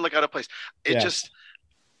 but they didn't look out of place.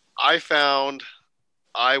 I found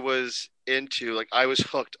I was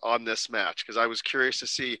hooked on this match because I was curious to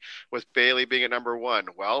see with Bayley being at number 1.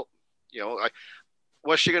 Well,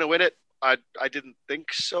 was she going to win it? I didn't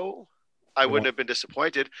think so. I wouldn't have been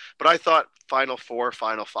disappointed, but I thought Final 4,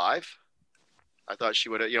 Final 5. I thought she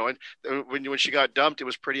would have, and when she got dumped, it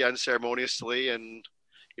was pretty unceremoniously, and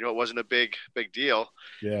it wasn't a big deal.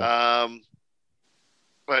 Yeah.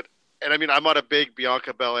 And I mean, I'm not a big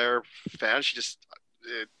Bianca Belair fan. She just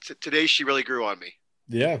today she really grew on me.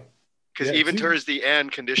 Yeah. Because even towards the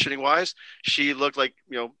end, conditioning wise, she looked like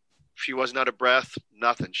she wasn't out of breath.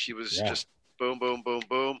 Nothing. She was just boom, boom, boom,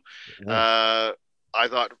 boom. Yeah. I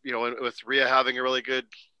thought with Rhea having a really good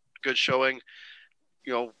showing,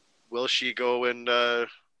 will she go and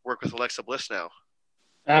work with Alexa Bliss now?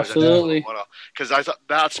 Absolutely. Because I thought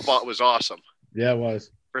that spot was awesome. Yeah, it was.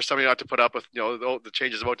 For somebody not to put up with the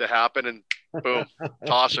changes about to happen and boom,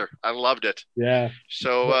 toss her. I loved it. Yeah.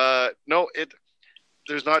 So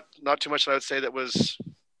there's not too much that I would say that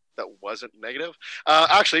wasn't negative.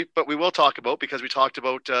 Actually, but we will talk about, because we talked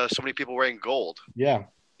about so many people wearing gold. Yeah.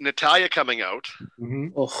 Natalya coming out,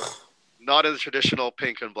 not in the traditional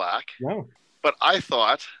pink and black. No. But I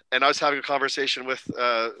thought, and I was having a conversation with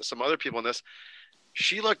some other people on this,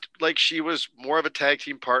 she looked like she was more of a tag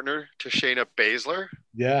team partner to Shayna Baszler.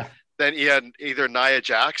 Yeah. Than either Nia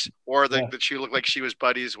Jax or that she looked like she was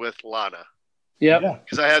buddies with Lana. Yeah.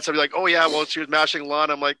 Because I had somebody like, oh yeah, well she was matching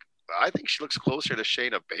Lana. I'm like, I think she looks closer to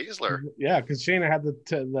Shayna Baszler. Yeah, because Shayna had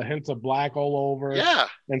the hints of black all over. Yeah.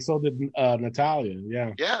 And so did Natalya.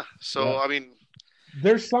 Yeah. Yeah. So, I mean.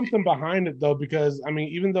 There's something behind it, though, because, I mean,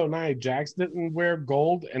 even though Nia Jax didn't wear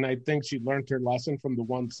gold, and I think she learned her lesson from the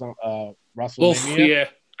one WrestleMania.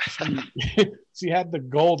 She had the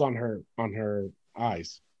gold on her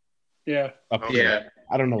eyes. Yeah. Up here.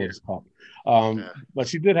 I don't know what it's called. But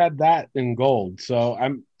she did have that in gold. So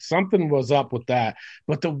something was up with that.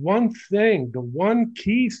 But the one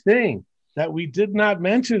key thing that we did not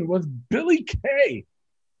mention was Billie Kay.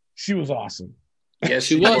 She was awesome. Yes,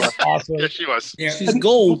 she was awesome. Yes, she was. Yeah. She's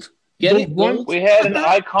gold. Gold. We had an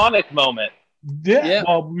iconic moment. Yeah.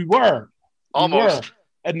 Well, we were. Almost.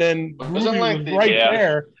 And then Ruby was right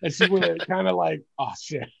there, and she was kind of like, oh,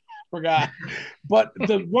 shit. Forgot. But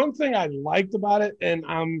the one thing I liked about it, and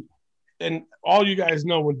all you guys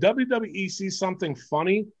know, when WWE sees something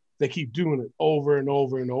funny, they keep doing it over and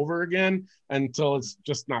over and over again until it's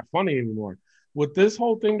just not funny anymore. With this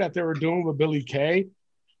whole thing that they were doing with Billie Kay,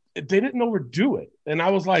 they didn't overdo it. And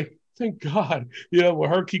I was like, thank God, with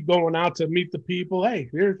her keep going out to meet the people. Hey,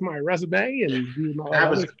 here's my resume. And doing all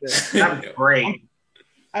that was great.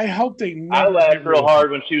 I hope they. I laughed real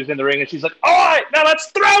hard when she was in the ring, and she's like, "All right, now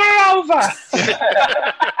let's throw her over."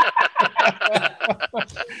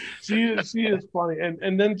 She is funny,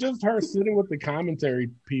 and then just her sitting with the commentary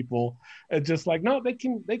people, and just like, no, they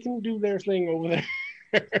can do their thing over there.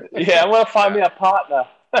 Yeah, I'm gonna find me a partner.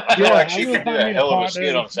 She could do a hell of a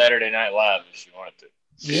skit on Saturday Night Live if she wanted to.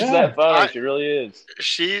 She's that funny. She really is.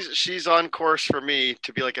 She's on course for me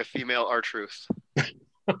to be like a female R-Truth.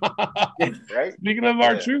 Right. Speaking of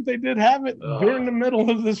R-Truth, they did have it during the middle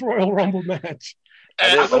of this Royal Rumble match.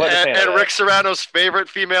 And Rick Serrano's favorite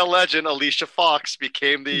female legend, Alicia Fox,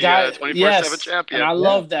 became the 24/7 champion. And I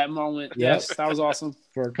love that moment. Yes, that was awesome.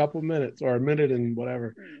 For a couple minutes or a minute and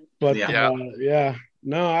whatever. But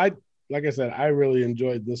no, like I said, I really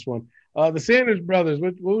enjoyed this one. The Sanders brothers,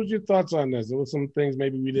 what was your thoughts on this? There were some things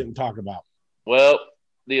maybe we didn't talk about. Well,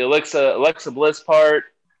 the Alexa Bliss part,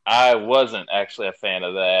 I wasn't actually a fan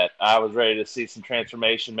of that. I was ready to see some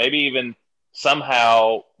transformation, maybe even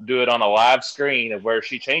somehow do it on a live screen of where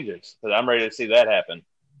she changes, because I'm ready to see that happen.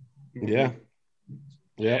 Yeah.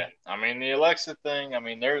 I mean, the Alexa thing, I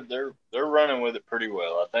mean, they're running with it pretty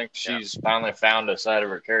well. I think she's finally found a side of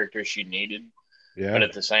her character she needed. Yeah. But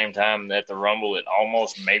at the same time, at the Rumble, it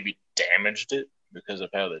almost maybe damaged it because of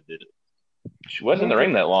how they did it. She wasn't in the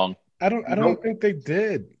ring that long. I don't think they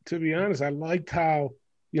did, to be honest. I liked how,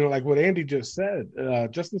 like what Andy just said,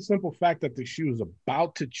 just the simple fact that she was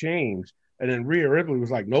about to change, and then Rhea Ripley was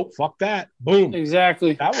like, nope, fuck that. Boom.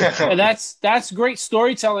 Exactly. And that's great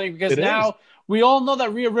storytelling, because now we all know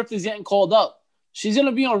that Rhea Ripley's getting called up. She's going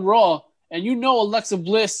to be on Raw, and Alexa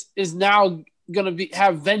Bliss is now going to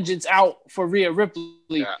have vengeance out for Rhea Ripley.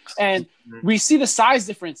 Yeah. And we see the size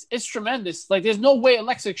difference. It's tremendous. Like, there's no way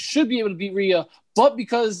Alexa should be able to beat Rhea, but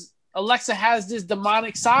because Alexa has this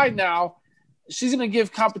demonic side now, she's going to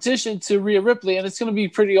give competition to Rhea Ripley, and it's going to be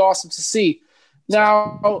pretty awesome to see.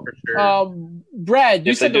 Now, Brad,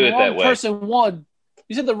 you said the wrong person won.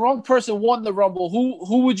 You said the wrong person won the Rumble.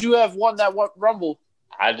 Who would you have won that Rumble?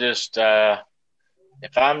 I just,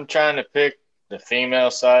 if I'm trying to pick the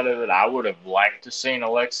female side of it, I would have liked to seen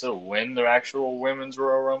Alexa win the actual Women's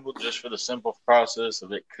Royal Rumble, just for the simple process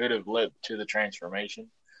of it could have led to the transformation.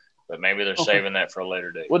 But maybe they're saving that for a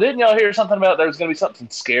later date. Well, didn't y'all hear something about there was going to be something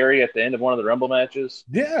scary at the end of one of the Rumble matches?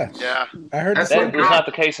 Yeah. I heard that was not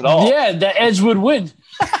the case at all. Yeah, the Edge would win.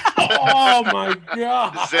 Oh my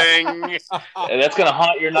god! Zing! That's going to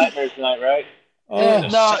haunt your nightmares tonight, right?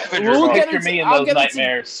 No, we'll get into me in those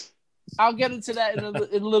nightmares. I'll get into that in a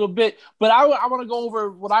little bit, but I want to go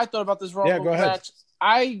over what I thought about this Rumble match.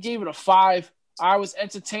 I gave it a 5. I was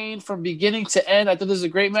entertained from beginning to end. I thought this was a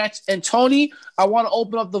great match. And Tony, I want to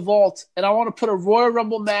open up the vault and I want to put a Royal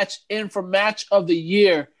Rumble match in for match of the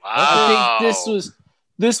year. Wow. I think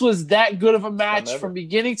this was that good of a match from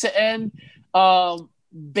beginning to end.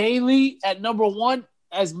 Bayley at number 1.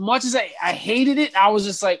 As much as I hated it, I was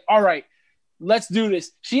just like, all right, let's do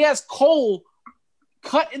this. She has Cole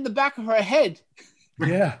cut in the back of her head.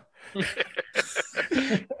 Yeah.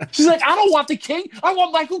 She's like, I don't want the King. I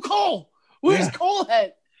want Michael Cole. Where's Cole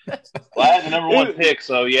head? Well, I had the number 1 pick,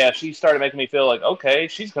 so yeah, she started making me feel like, okay,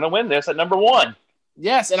 she's going to win this at number 1.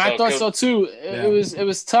 Yes, and I thought so too. It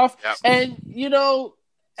was tough. Yep. And,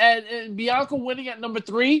 and Bianca winning at number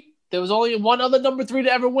 3, there was only one other number 3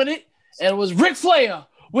 to ever win it, and it was Ric Flair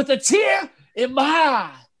with a tear in my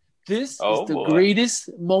eye. This is the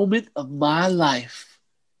greatest moment of my life.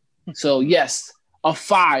 So, yes, a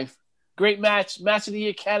 5. Great match of the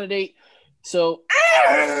year candidate. So,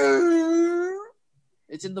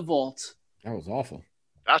 it's in the vault. That was awful.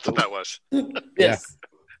 That's what that was. Yes.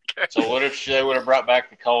 Okay. So what if they would have brought back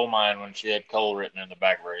the coal mine when she had coal written in the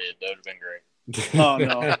back of her head? That would have been great. Oh,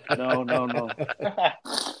 no.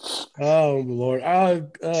 Oh, Lord.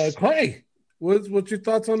 Clay, what's your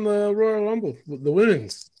thoughts on the Royal Rumble, the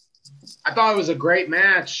women's? I thought it was a great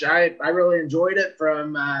match. I really enjoyed it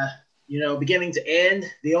from beginning to end.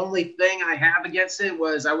 The only thing I have against it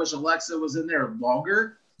was I wish Alexa was in there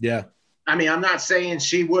longer. Yeah. I mean, I'm not saying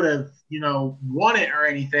she would have, won it or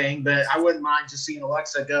anything, but I wouldn't mind just seeing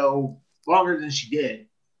Alexa go longer than she did.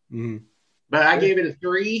 Mm-hmm. But I gave it a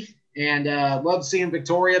 3, and loved seeing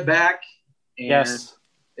Victoria back. And yes.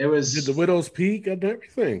 It was did the Widow's Peak and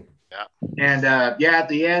everything. Yeah. And at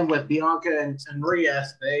the end with Bianca and Rhea,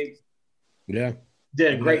 they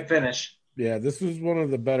did a great finish. Yeah, this was one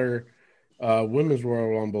of the better women's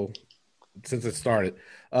Royal Rumble since it started.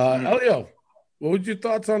 Elio, what were your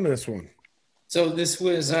thoughts on this one? So this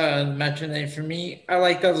was a match of the night for me. I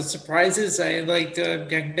liked all the surprises. I liked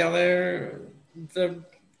Jack Belair, the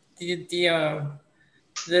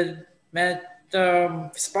match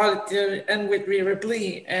spot to end with Rhea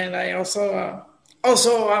Ripley, and I also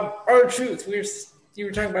R-Truth. You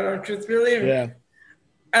were talking about R-Truth earlier. Yeah.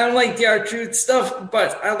 I don't like the R-Truth stuff,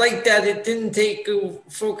 but I like that it didn't take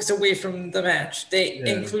focus away from the match. They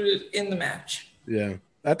included it in the match. Yeah.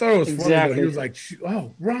 I thought it was funny, but he was like,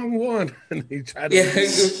 oh, wrong one. And he tried to.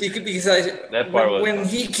 Because when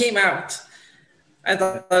he came out, I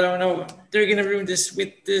thought, I don't know, they're going to ruin this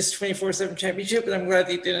with this 24/7 championship, but I'm glad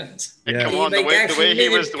they didn't. Yeah. Come on, the way he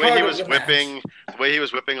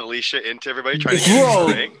was whipping Alicia into everybody trying to get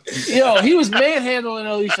the ring. Yo, he was manhandling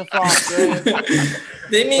Alicia Fox. Man.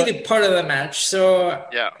 They made it part of the match, so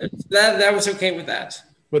that was okay with that.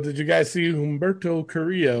 But did you guys see Humberto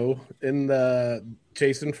Carrillo in the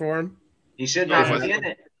chasing for him? He should not be in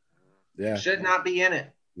it. Yeah. Should not be in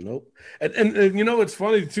it. Nope. And it's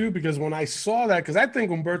funny too, because when I saw that, because I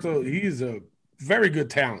think Humberto, he's a very good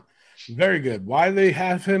talent. Very good. Why they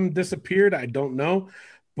have him disappeared, I don't know.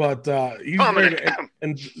 But he's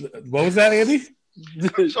and what was that, Andy?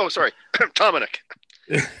 So sorry. Dominic.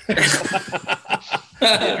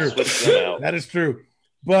 That is true.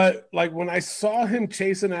 But like when I saw him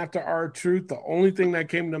chasing after R-Truth, the only thing that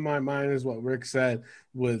came to my mind is what Rick said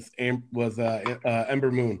with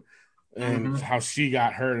Ember Moon and how she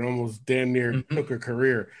got hurt and almost damn near took her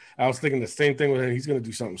career. I was thinking the same thing with him. He's going to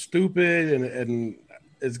do something stupid and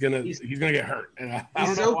he's gonna get hurt. And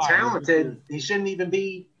he's so talented. He shouldn't even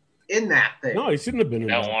be in that thing. No, he shouldn't have been.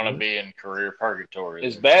 Don't want to be in career purgatory.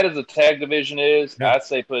 As bad as the tag division is, I'd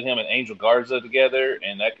say put him and Angel Garza together,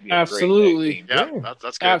 and that could be a absolutely. Great tag team. Yeah,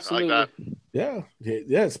 that's good. Absolutely. I like that.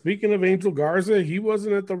 Yeah. Speaking of Angel Garza, he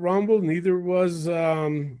wasn't at the Rumble. Neither was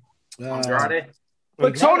Andrade.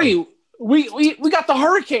 But Tony, we got the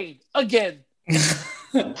Hurricane again.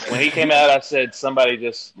 When he came out, I said somebody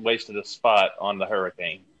just wasted a spot on the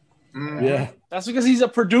Hurricane. Yeah, that's because he's a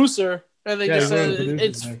producer, and they just said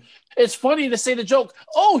it's funny to say the joke.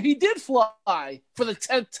 Oh, he did fly for the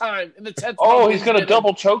 10th time in the 10th. Oh, he's gonna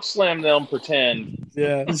double choke slam them. Pretend.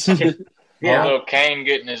 Yeah. Although Kane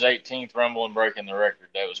getting his 18th Rumble and breaking the record,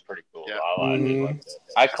 that was pretty cool. Yeah. I did like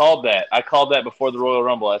that. I called that before the Royal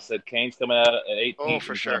Rumble. I said Kane's coming out at 18th. Oh,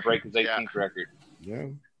 for sure. Break his 18th record. Yeah.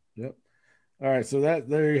 Yep. All right, so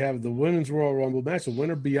there you have the Women's Royal Rumble match. The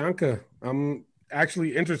winner, Bianca. I'm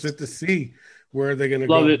actually interested to see where they're going to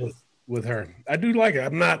go with her. I do like it.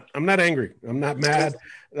 I'm not angry. I'm not mad.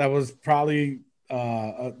 That was probably.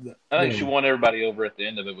 I think she won everybody over at the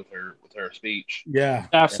end of it with her speech. Yeah,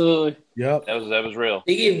 absolutely. Yep, that was real.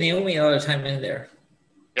 They gave Naomi a lot of time in there.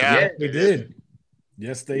 Yeah, they did.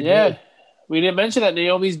 Yes, they did. We didn't mention that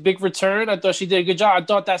Naomi's big return. I thought she did a good job. I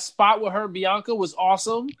thought that spot with her and Bianca was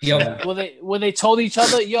awesome. Yep. When they told each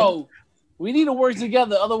other, "Yo, we need to work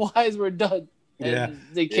together, otherwise we're done." And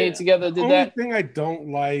they came together and did that. The only thing I don't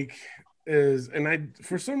like is, and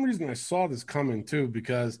for some reason I saw this coming too,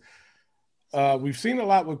 because we've seen a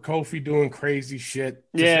lot with Kofi doing crazy shit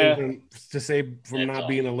to save from not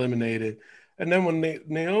being eliminated. And then when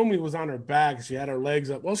Naomi was on her back, she had her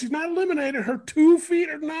legs up. Well, she's not eliminated. Her 2 feet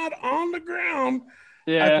are not on the ground.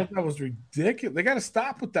 Yeah. I thought that was ridiculous. They got to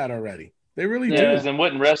stop with that already. They really do. And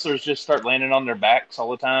wouldn't wrestlers just start landing on their backs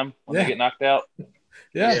all the time when they get knocked out?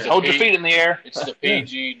 Yeah. Hold your feet in the air. It's the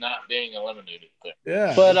PG not being eliminated thing.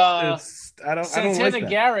 Yeah. But Santana like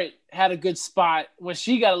Garrett had a good spot when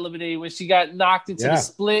she got eliminated, when she got knocked into the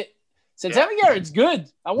split. Santana Garrett's good.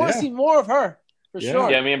 I want to see more of her. For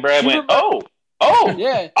sure. Yeah, me and Brad went, oh!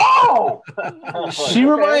 Yeah. Oh! She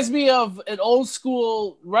reminds me of an old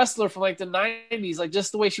school wrestler from like the 90s, like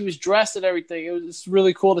just the way she was dressed and everything. It was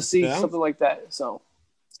really cool to see something like that. So,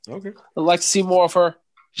 okay. I'd like to see more of her.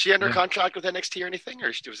 She under contract with NXT or anything, or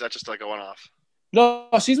was that just like a one-off? No,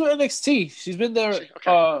 she's with NXT. She's been there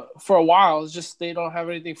for a while. It's just they don't have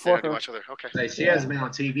anything for her. Okay. She hasn't been on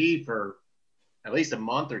TV for at least a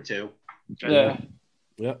month or two. Yeah.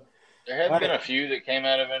 Yep. There have been a few that came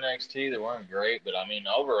out of NXT that weren't great, but I mean,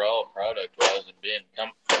 overall, product-wise and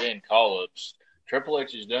being call-ups, Triple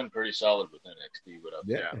H has done pretty solid with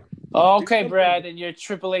NXT. Okay, Brad, and your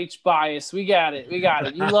Triple H bias. We got it.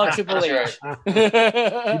 You love Triple H. Right.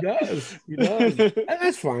 He does.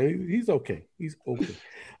 That's fine. He's okay.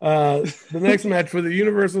 The next match for the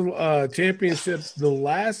Universal Championship, the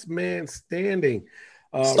last man standing.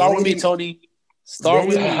 Start with me, Tony.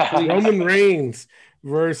 Roman Reigns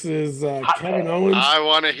versus Kevin Owens. I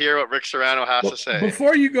want to hear what Rick Serrano has to say.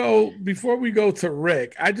 Before we go to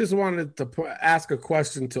Rick, I just wanted to ask a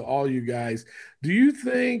question to all you guys. Do you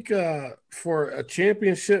think for a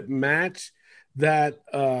championship match that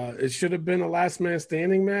it should have been a last man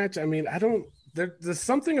standing match? I mean, there's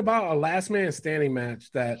something about a last man standing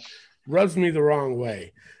match that rubs me the wrong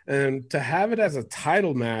way. And to have it as a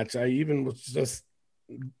title match, I even was just,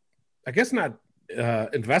 I guess, not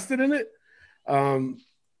invested in it.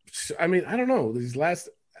 I mean, I don't know. These last,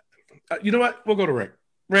 you know what? We'll go to Rick.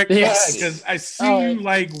 Rick, yes, because I see you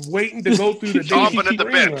like waiting to go through the chomping at the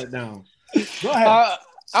bit right now. Go ahead.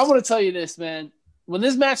 I want to tell you this, man. When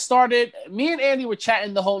this match started, me and Andy were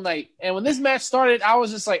chatting the whole night, and when this match started, I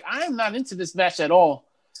was just like, I am not into this match at all.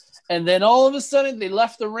 And then all of a sudden, they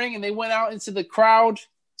left the ring and they went out into the crowd,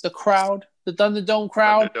 the Thunderdome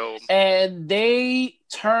crowd, and they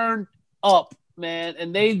turned up, man,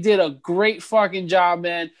 and they did a great fucking job,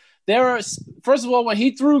 man. First of all, when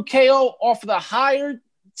he threw KO off the higher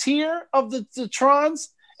tier of the Trons,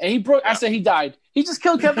 and he broke, I said he died. He just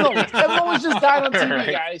killed Kevin Owens. Kevin Owens just died on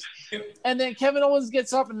TV, guys. And then Kevin Owens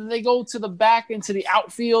gets up, and then they go to the back into the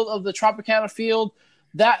outfield of the Tropicana field.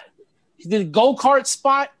 The go-kart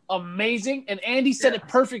spot, amazing. And Andy said it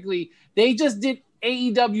perfectly. They just did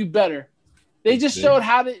AEW better. They just showed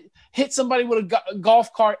how to hit somebody with a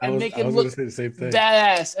golf cart and make it look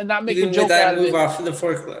badass and not make a joke out of it. Move off of the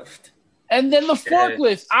forklift. And then the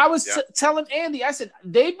forklift. I was telling Andy, I said,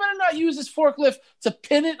 they better not use this forklift to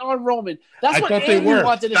pin it on Roman. That's what Andy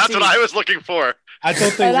wanted to see. That's what I was looking for. I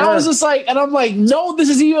thought they were. I was just like, and I'm like, no, this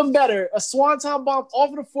is even better. A swanton bomb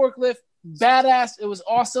off of the forklift. Badass. It was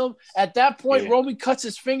awesome. At that point, Roman cuts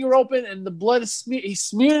his finger open and the blood is smeared. He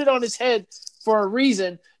smeared it on his head for a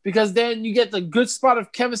reason, because then you get the good spot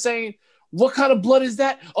of Kevin saying, what kind of blood is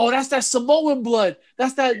that? Oh, that's that Samoan blood.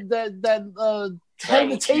 That's that head of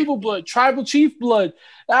the table blood, tribal chief blood.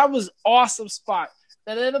 That was awesome spot.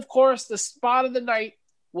 And then, of course, the spot of the night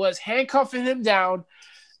was handcuffing him down.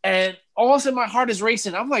 And all of a sudden, my heart is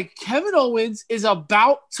racing. I'm like, Kevin Owens is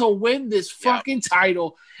about to win this fucking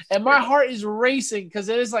title. And my heart is racing because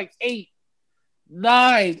it is like 8,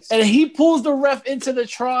 9. And he pulls the ref into the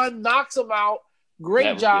Tron, knocks him out.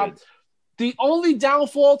 Great job. Good. The only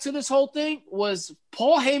downfall to this whole thing was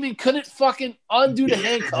Paul Heyman couldn't fucking undo the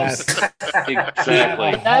handcuffs. Exactly.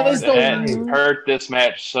 That is hurt this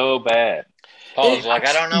match so bad. Paul's like,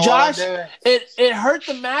 I don't know Josh, what I'm doing. It hurt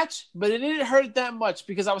the match, but it didn't hurt it that much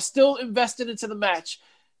because I was still invested into the match.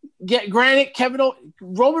 Granted,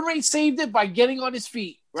 Roman Reigns saved it by getting on his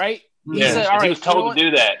feet, right? He said, "All right." He was told to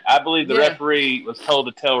do that. I believe the Yeah. referee was told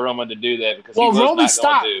to tell Roman to do that because Well, he was Roman not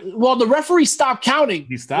stopped. going to. Well, the referee stopped counting.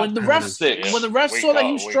 He stopped when the counting. ref when the ref We saw that he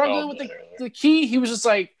called- was we struggling called with that earlier. the key, he was just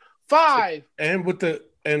like 5. And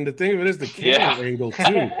the thing of it is the camera angle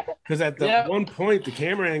too, because at the Yep. one point the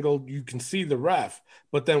camera angle you can see the ref,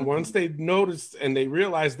 but then once they noticed and they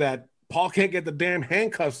realized that Paul can't get the damn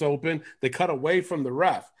handcuffs open, they cut away from the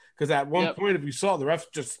ref because at one Yep. point if you saw the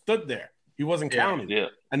ref just stood there, he wasn't counting, Yeah.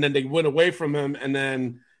 and then they went away from him, and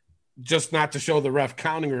then just not to show the ref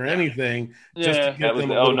counting or anything, just to Yeah. give That was them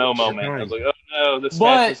the a oh little no bit more moment. I time. was like, oh no, this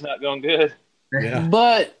But- match is not going good. Yeah.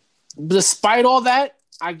 But despite all that,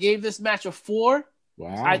 I gave this match a 4.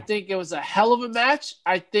 Wow. I think it was a hell of a match.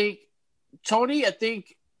 I think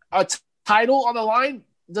a title on the line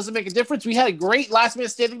doesn't make a difference. We had great last man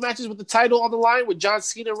standing matches with the title on the line with John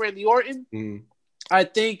Cena and Randy Orton. Mm. I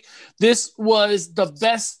think this was the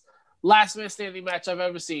best last man standing match I've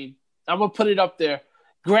ever seen. I'm going to put it up there.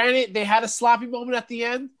 Granted, they had a sloppy moment at the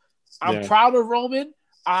end. I'm proud of Roman.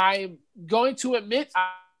 I'm going to admit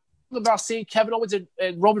I'm about seeing Kevin Owens and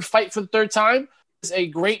Roman fight for the third time. It's a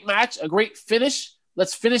great match, a great finish.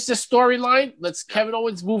 Let's finish this storyline. Let's Kevin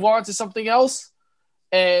Owens move on to something else,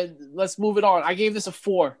 and let's move it on. I gave this a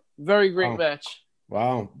 4. Very great match.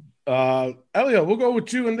 Wow. Elliot, we'll go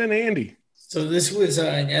with you and then Andy. So this was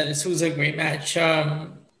a great match. I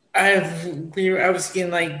was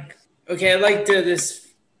getting like, okay, I liked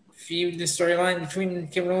this feud, the storyline between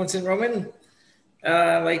Kevin Owens and Roman.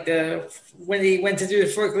 When he went to do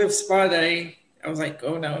the forklift spot, I was like,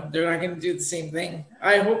 oh no, they're not going to do the same thing.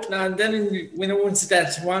 I hope not. And then when Owens did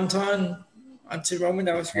that swanton onto Roman,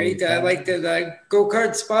 that was great. I liked the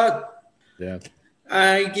go-kart spot. Yeah.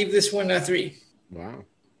 I gave this one a 3. Wow.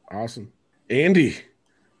 Awesome. Andy,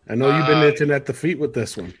 I know you've been itching at the feet with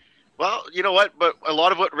this one. Well, you know what? But a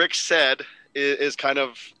lot of what Rick said is kind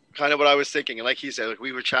of what I was thinking. And like he said, like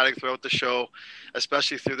we were chatting throughout the show,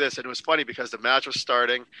 especially through this. And it was funny because the match was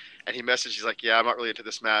starting and he messaged, he's like, yeah, I'm not really into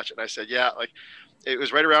this match. And I said, yeah, like it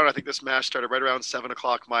was right around, I think this match started right around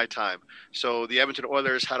 7:00 my time. So the Edmonton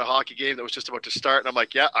Oilers had a hockey game that was just about to start. And I'm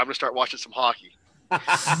like, yeah, I'm going to start watching some hockey.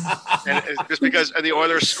 And it's just because the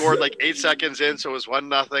Oilers scored like 8 seconds in, so it was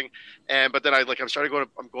 1-0. But then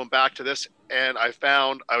I'm going back to this, and I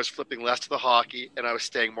found I was flipping less to the hockey, and I was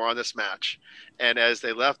staying more on this match. And as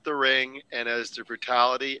they left the ring, and as the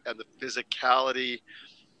brutality and the physicality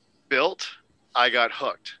built, I got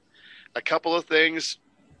hooked. A couple of things,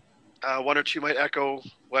 one or two might echo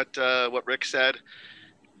what Rick said.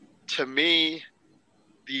 To me,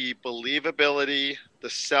 the believability, the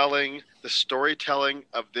selling, the storytelling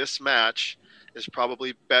of this match is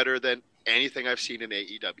probably better than anything I've seen in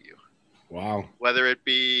AEW. Wow. Whether it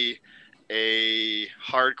be a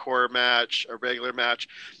hardcore match, a regular match,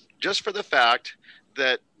 just for the fact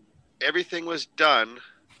that everything was done,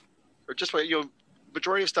 or just what,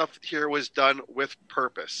 majority of stuff here was done with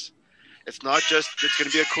purpose. It's not just, it's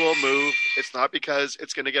going to be a cool move. It's not because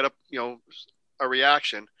it's going to get a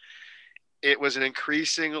reaction. It was an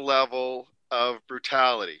increasing level of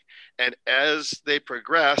brutality. And as they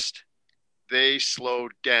progressed, they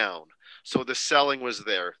slowed down. So the selling was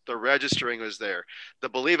there. The registering was there. The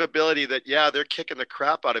believability that, yeah, they're kicking the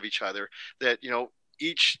crap out of each other, that,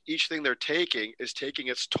 each thing they're taking is taking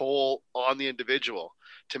its toll on the individual.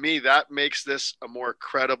 To me, that makes this a more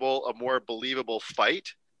credible, a more believable fight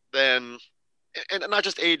than, and not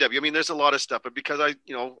just AEW. I mean, there's a lot of stuff, but because I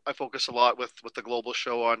focus a lot with the global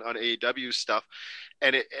show on AEW stuff,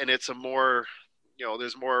 and it's a more,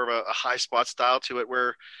 there's more of a high spot style to it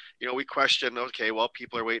where, we question, okay, well,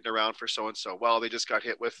 people are waiting around for so-and-so. Well, they just got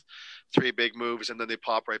hit with 3 big moves and then they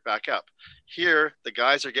pop right back up. Here, the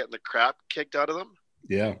guys are getting the crap kicked out of them.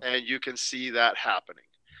 Yeah. And you can see that happening.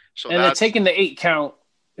 So and they're taking the 8 count,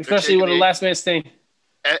 especially with the last man standing.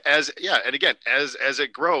 And again, as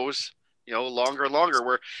it grows, longer and longer,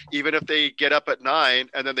 where even if they get up at 9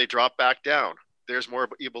 and then they drop back down, there's more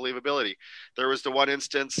believability. There was the one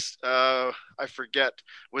instance, I forget,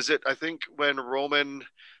 was it, I think when Roman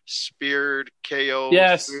speared KO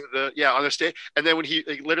yes. on the stage, and then when he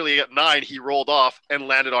literally at 9, he rolled off and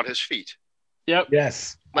landed on his feet. Yep.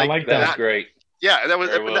 Yes. I like that. That's great. Yeah, and that was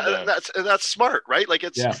that's smart, right? Like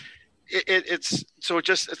it's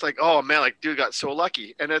it's like, oh man, like dude got so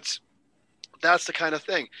lucky, and that's the kind of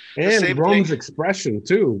thing. And Rome's expression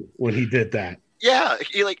too when he did that. Yeah,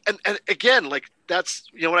 and again, like that's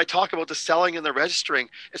when I talk about the selling and the registering,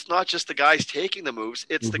 it's not just the guys taking the moves;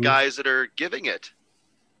 it's the guys that are giving it.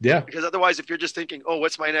 Yeah. Because otherwise, if you're just thinking, oh,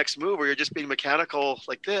 what's my next move, or you're just being mechanical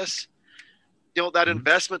like this, that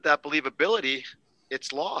investment, that believability,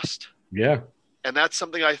 it's lost. Yeah. And that's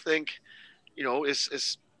something I think,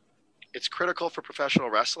 is it's critical for professional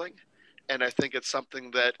wrestling, and I think it's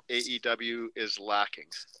something that AEW is lacking.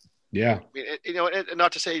 Yeah. I mean, and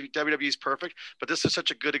not to say WWE is perfect, but this is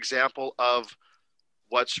such a good example of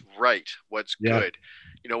what's right, what's good.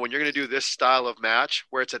 When you're going to do this style of match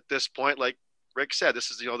where it's at this point, like Rick said,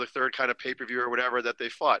 this is, the third kind of pay-per-view or whatever that they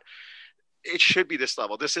fought. It should be this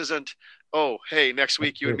level. This isn't, oh, hey, next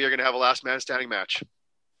week you and me are going to have a last man standing match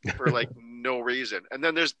for like no reason. And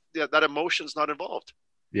then there's that emotion's not involved.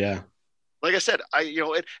 Yeah. Like I said, and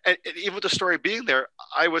even with the story being there,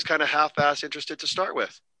 I was kind of half-ass interested to start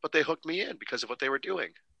with, but they hooked me in because of what they were doing.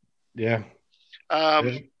 Yeah.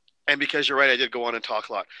 And because you're right, I did go on and talk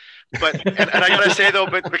a lot, but and I gotta say though,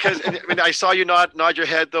 but because I saw you nod your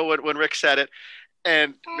head though when Rick said it,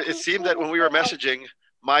 and it seemed that when we were messaging,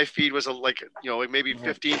 my feed was like maybe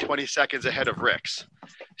 15, 20 seconds ahead of Rick's,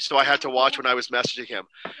 so I had to watch when I was messaging him.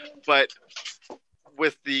 But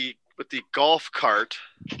with the golf cart,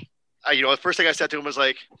 the first thing I said to him was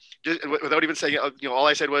like, just, without even saying all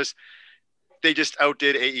I said was, they just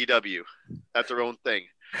outdid AEW at their own thing.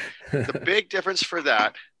 The big difference for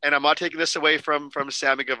that, and I'm not taking this away from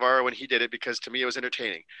Sammy Guevara when he did it, because to me it was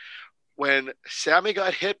entertaining. When Sammy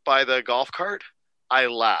got hit by the golf cart, I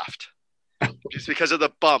laughed just because of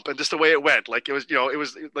the bump and just the way it went. Like it was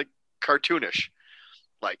like cartoonish,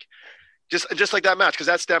 like just like that match, because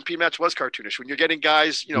that Stampede match was cartoonish. When you're getting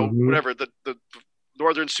guys, whatever the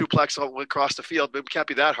Northern suplex across the field, but it can't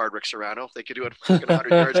be that hard, Rick Serrano. They could do it 100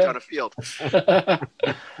 yards down the field.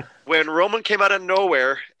 When Roman came out of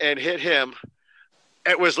nowhere and hit him,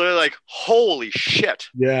 it was literally like, holy shit.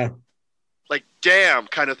 Yeah. Like, damn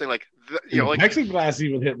kind of thing. Like, like Plexiglass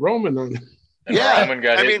even hit Roman. Roman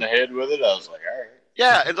got hit in the head with it. I was like, all right.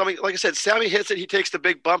 Yeah, and like I said, Sammy hits it. He takes the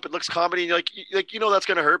big bump. It looks comedy. And that's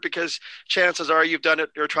going to hurt, because chances are you've done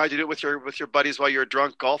it or tried to do it with your buddies while you're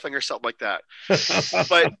drunk golfing or something like that.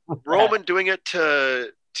 But Roman doing it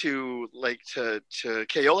to KO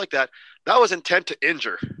like that was intent to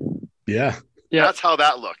injure. Yeah, that's how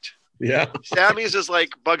that looked. Yeah, Sammy's is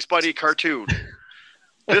like Bugs Bunny cartoon.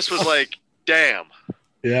 This was like, damn.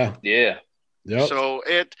 Yeah. Yep. So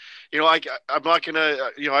I'm not gonna,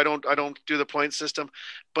 I don't do the point system,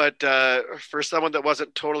 but for someone that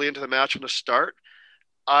wasn't totally into the match from the start,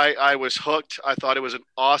 I was hooked. I thought it was an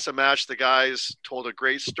awesome match. The guys told a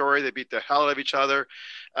great story. They beat the hell out of each other.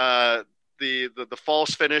 The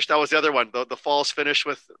false finish, that was the other one. The false finish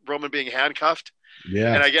with Roman being handcuffed.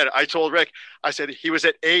 Yeah. And again, I told Rick, I said he was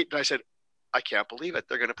at 8, and I said, I can't believe it.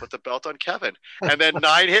 They're gonna put the belt on Kevin. And then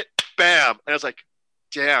 9 hit, bam, and I was like,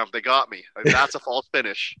 damn, they got me. Like, that's a false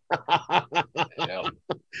finish. Yeah. All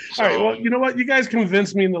right. Well, you know what? You guys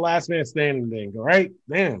convinced me in the last man standing thing. All right.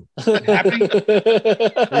 Damn. Happy?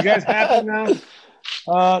 Are you guys happy now?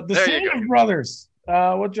 The Singers brothers.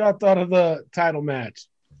 What y'all thought of the title match?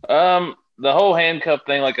 The whole handcuff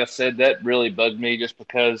thing, like I said, that really bugged me, just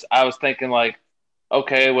because I was thinking like,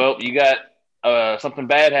 okay, well, you got something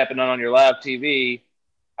bad happening on your live TV.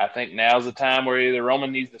 I think now's the time where either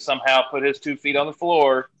Roman needs to somehow put his 2 feet on the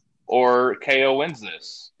floor, or KO wins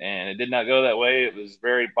this. And it did not go that way. It was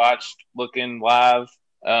very botched looking live.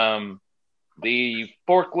 The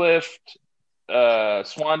forklift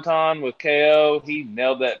swanton with KO, he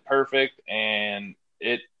nailed that perfect. And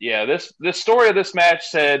this story of this match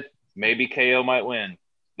said maybe KO might win.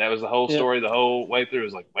 That was the whole story the whole way through. It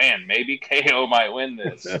was like, man, maybe KO might win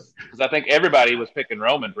this. Because I think everybody was picking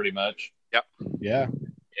Roman pretty much. Yep. Yeah.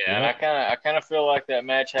 Yeah, and I kind of feel like that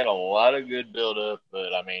match had a lot of good build-up,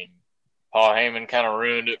 but I mean, Paul Heyman kind of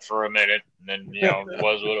ruined it for a minute, and then it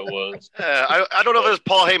was what it was. I don't know if it was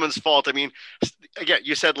Paul Heyman's fault. I mean, again,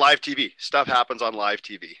 you said live TV. Stuff happens on live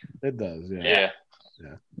TV. It does. Yeah.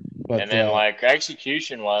 But, and then,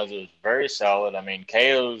 execution-wise, it was very solid. I mean,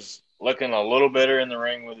 KO's looking a little better in the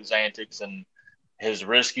ring with his antics, and his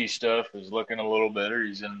risky stuff is looking a little better.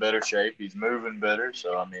 He's in better shape. He's moving better.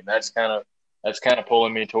 So, I mean, that's kind of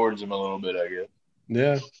pulling me towards him a little bit, I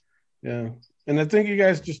guess. Yeah. And I think you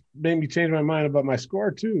guys just made me change my mind about my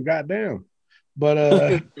score too. Goddamn.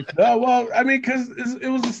 But well, I mean, because it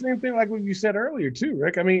was the same thing like what you said earlier too,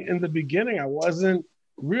 Rick. I mean, in the beginning, I wasn't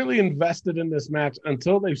really invested in this match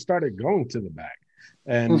until they started going to the back,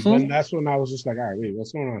 and then that's when I was just like, all right, wait,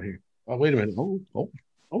 what's going on here? Oh, wait a minute. Oh,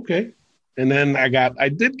 okay. And then I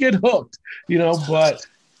did get hooked, but.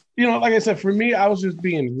 Like I said, for me, I was just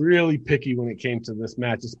being really picky when it came to this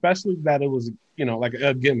match, especially that it was, like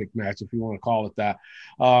a gimmick match, if you want to call it that.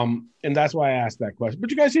 And that's why I asked that question.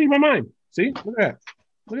 But you guys changed my mind. See? Look at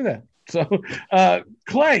that. So,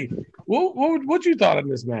 Clay, what you thought of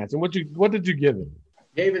this match, and what did you give it?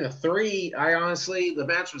 Gave it a 3. I honestly, the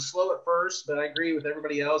match was slow at first, but I agree with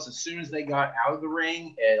everybody else. As soon as they got out of the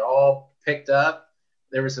ring, it all picked up.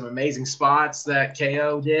 There were some amazing spots that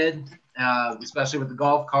KO did, especially with the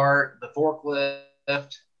golf cart, the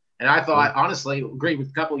forklift. And I thought, honestly, agreed with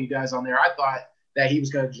a couple of you guys on there. I thought that he was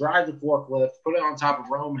going to drive the forklift, put it on top of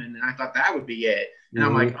Roman, and I thought that would be it. And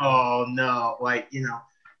I'm like, oh, no.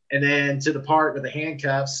 And then to the part with the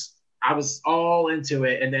handcuffs, I was all into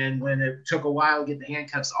it. And then when it took a while to get the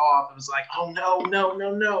handcuffs off, it was like, oh, no.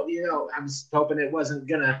 I was hoping it wasn't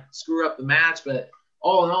going to screw up the match. But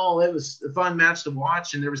all in all, it was a fun match to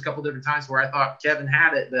watch. And there was a couple different times where I thought Kevin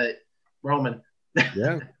had it, but Roman.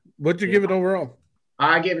 Yeah. What'd you give it overall?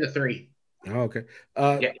 I gave it a 3. Oh, okay.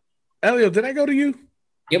 Elio, did I go to you?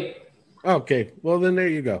 Yep. Okay, well then there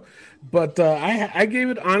you go. But I gave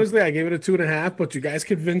it, honestly, I gave it a 2.5, but you guys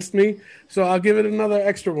convinced me, so I'll give it another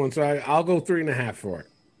extra one. So I'll go 3.5 for it.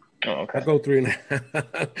 Oh, okay. I'll go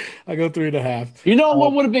 3.5. I'll go 3.5. You know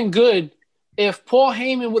what would have been good if Paul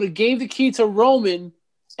Heyman would have gave the key to Roman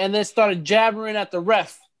and then started jabbering at the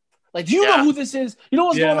ref. Like, do you know who this is? You know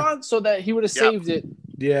what's going on? So that he would have saved it.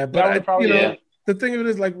 Yeah, but the thing of it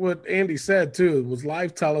is, like what Andy said too, it was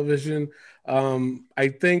live television. I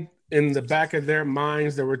think in the back of their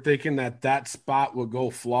minds, they were thinking that spot would go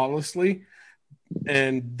flawlessly,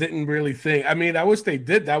 and didn't really think. I mean, I wish they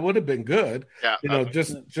did. That would have been good. Yeah,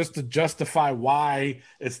 just to justify why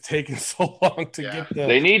it's taking so long to get the.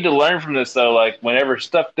 They need to learn from this though. Like whenever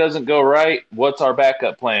stuff doesn't go right, what's our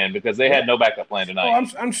backup plan? Because they had no backup plan tonight.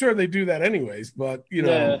 Well, I'm sure they do that anyways. But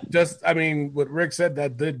I mean, what Rick said,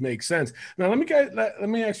 that did make sense. Now let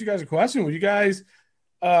me ask you guys a question. Would you guys,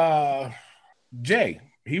 Jay?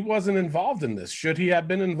 He wasn't involved in this. Should he have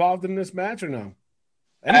been involved in this match or no?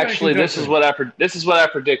 Actually, this is what I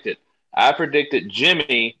predicted. I predicted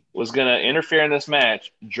Jimmy was going to interfere in this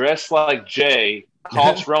match, dress like Jay,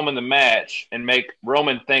 cost Roman the match, and make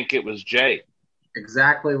Roman think it was Jay.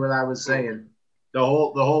 Exactly what I was saying. The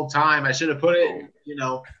whole time, I should have put it.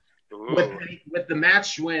 With the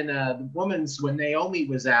match when when Naomi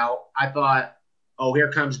was out, I thought, oh,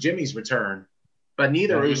 here comes Jimmy's return, but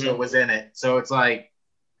neither Uso was in it, so it's like.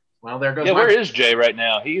 Well, there goes. Yeah, where is Jay right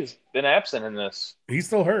now? He's been absent in this. He's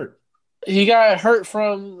still hurt. He got hurt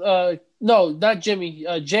from no, not Jimmy.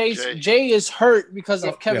 Jay is hurt because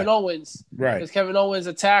of Kevin Owens. Right. Because Kevin Owens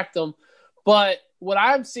attacked him. But what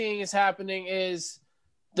I'm seeing is happening is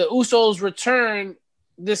the Usos return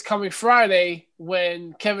this coming Friday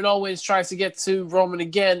when Kevin Owens tries to get to Roman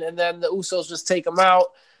again, and then the Usos just take him out,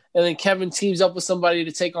 and then Kevin teams up with somebody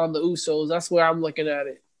to take on the Usos. That's where I'm looking at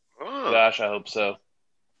it. Oh. Gosh, I hope so.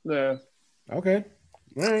 Yeah. Okay.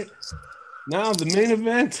 All right. Now the main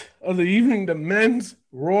event of the evening, the men's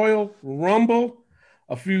Royal Rumble.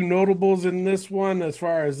 A few notables in this one as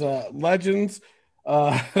far as legends.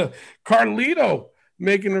 Carlito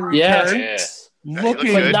making a return. Yes.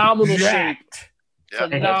 Looking phenomenal jacked. shape. Yeah.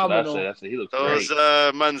 Phenomenal. That's it. He looks those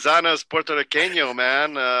manzanas Puerto Riqueño,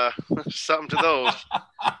 man. Something to those.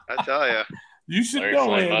 I tell you. You should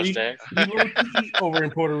know, Andy. You love to eat over in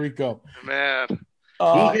Puerto Rico. Man.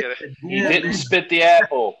 He didn't spit the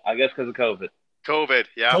apple, I guess, because of COVID. COVID.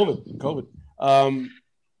 COVID.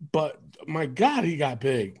 But my God, he got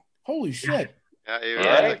big. Holy shit.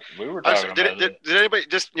 Yeah, we were talking about it. Did anybody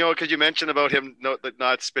just, because you mentioned about him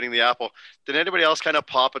not spitting the apple, did anybody else kind of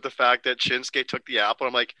pop at the fact that Shinsuke took the apple?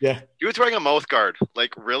 I'm like, yeah, he was wearing a mouth guard.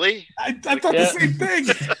 Like, really? I thought the same thing.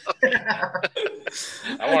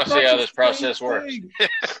 I want to see how this process works.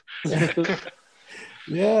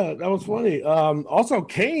 Yeah, that was funny. Also,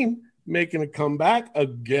 Kane making a comeback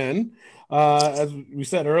again. As we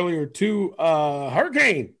said earlier, too,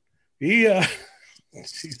 Hurricane. He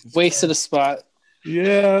wasted a spot.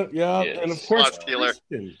 Yeah. And of course,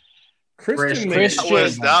 Christian.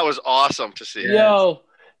 That was awesome to see. Yo.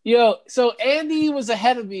 So Andy was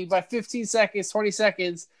ahead of me by 15 seconds, 20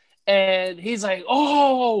 seconds, and he's like,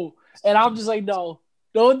 oh, and I'm just like, no.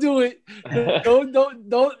 Don't do it. Don't.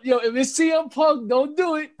 If it's CM Punk, don't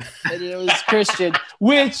do it. And it was Christian,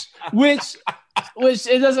 which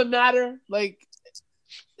it doesn't matter. Like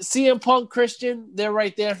CM Punk, Christian, they're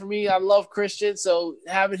right there for me. I love Christian, so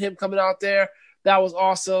having him coming out there, that was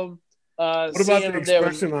awesome. What about the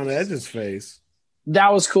expression on Edge's face?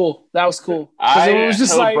 That was cool. I was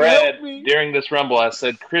just told Brad during this Rumble, I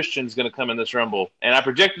said Christian's going to come in this Rumble, and I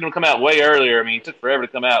projected him to come out way earlier. I mean, it took forever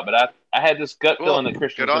to come out, but I had this gut feeling that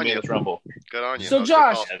Christian was going to be in this Rumble. Good on you. So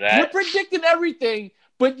Josh, you're predicting everything,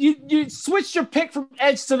 but you switched your pick from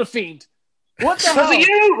Edge to The Fiend. What the hell? Because of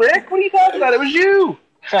you, Rick. What are you talking about? It was you.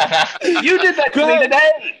 You did that to me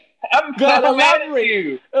today. I'm mad at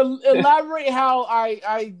you. Elaborate how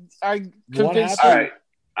I convinced you. All right.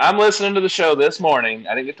 I'm listening to the show this morning.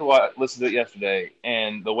 I didn't get to listen to it yesterday.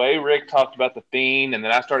 And the way Rick talked about The Fiend, and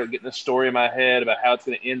then I started getting the story in my head about how it's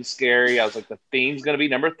going to end scary. I was like, The Fiend's going to be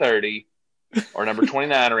number 30 or number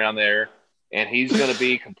 29 around there. And he's going to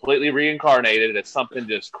be completely reincarnated as something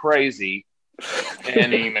just crazy.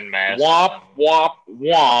 And Demon master. Womp, womp,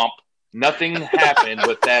 womp. Nothing happened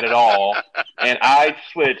with that at all. And I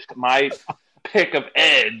switched my pick of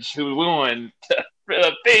Edge, who won, to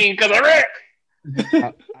The Fiend because of Rick.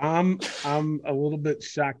 I'm a little bit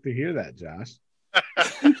shocked to hear that, Josh.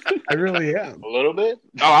 I really am. A little bit?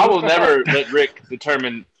 Oh, I will never let Rick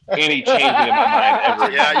determine any changing of my mind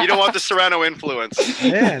ever. Yeah, you don't want the Serrano influence.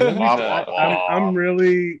 Man, I'm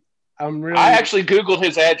really. I actually Googled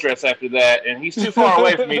his address after that, and he's too far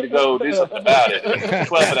away for me to go do something about it. He's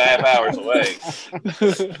 12 and a half hours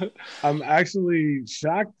away. I'm actually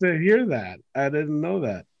shocked to hear that. I didn't know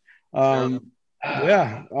that.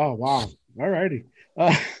 Yeah. Oh, wow. All righty.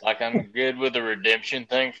 Like, I'm good with the redemption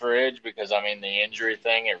thing for Edge because, I mean, the injury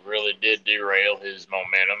thing, it really did derail his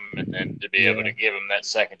momentum. And then to be able to give him that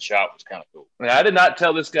second shot was kind of cool. Now, I did not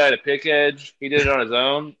tell this guy to pick Edge. He did it on his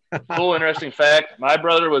own. Cool, interesting fact. My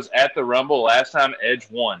brother was at the Rumble last time Edge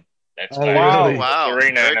won. That's really? Wow. Arena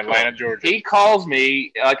in Very Atlanta, cool. Georgia. He calls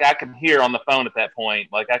me, like I can hear on the phone at that point.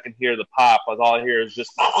 Like I can hear the pop. Like all I hear is just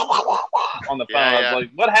on the phone. Yeah, I was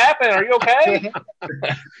like, what happened? Are you okay?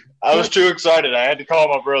 I was too excited. I had to call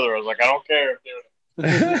my brother. I was like, I don't care.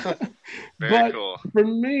 Very But cool. for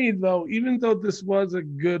me, though, even though this was a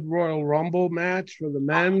good Royal Rumble match for the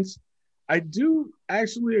men's, I do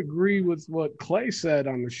actually agree with what Clay said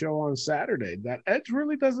on the show on Saturday, that Edge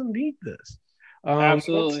really doesn't need this.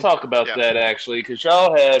 Absolutely. Let's talk about that, actually, because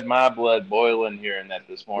y'all had my blood boiling hearing that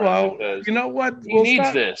this morning. Well, because you know what? he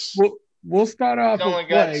needs this. We'll start off He's only with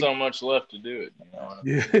got Clay. so much left to do it. You know?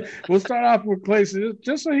 Yeah, we'll start off with Clay,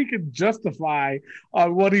 just so he can justify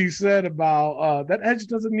what he said about that Edge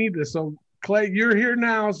doesn't need this. So, Clay, you're here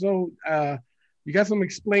now, so you got some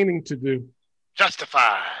explaining to do.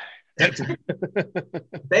 Justify.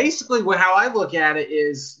 Basically, how I look at it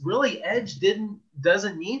is really Edge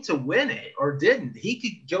doesn't need to win it or didn't. He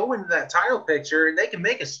could go into that title picture and they can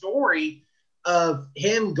make a story of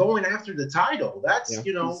him going after the title. That's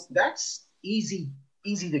that's easy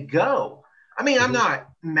to go. I mean, I'm not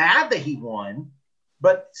mad that he won,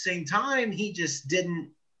 but at the same time, he just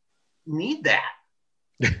didn't need that.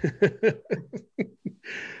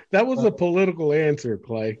 That was a political answer,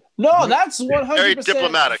 Clay. No, that's 100%. Very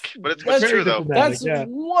diplomatic, but it's true, though. That's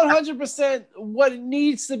 100% what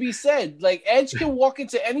needs to be said. Like, Edge can walk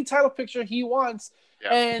into any title picture he wants,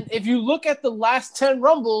 and if you look at the last 10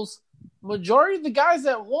 Rumbles, majority of the guys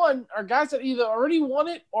that won are guys that either already won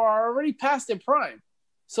it or are already past their prime.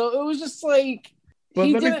 So it was just like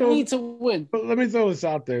he didn't need to win. But let me throw this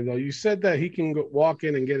out there, though. You said that he can walk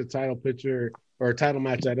in and get a title picture or a title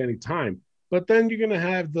match at any time. But then you're going to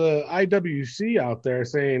have the IWC out there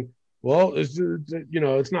saying, well, it's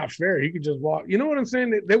not fair. He could just walk. You know what I'm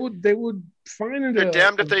saying? They would find it. They're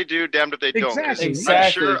damned if they do, damned if they don't. Exactly.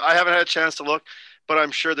 I'm sure, I haven't had a chance to look, but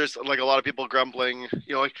I'm sure there's like a lot of people grumbling,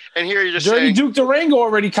 and here you're just Dirty saying. Duke Durango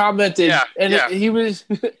already commented, he was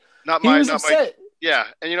upset. Yeah,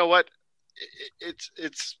 and you know what?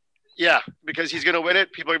 It's because he's going to win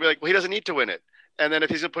it. People are going to be like, well, he doesn't need to win it. And then if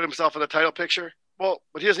he's going to put himself in the title picture, well,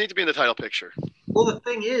 but he doesn't need to be in the title picture. Well, the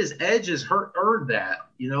thing is, Edge has earned that.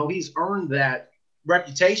 He's earned that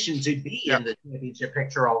reputation to be in the championship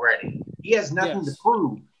picture already. He has nothing to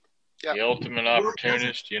prove. Yeah. The ultimate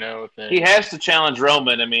opportunist, He has to challenge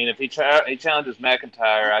Roman. I mean, if he challenges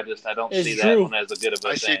McIntyre, I don't see that one as a good of a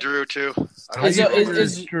thing. I see Drew too.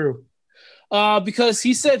 It's true. Because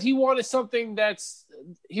he said he wanted something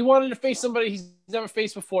he wanted to face somebody he's never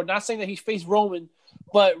faced before. Not saying that he faced Roman,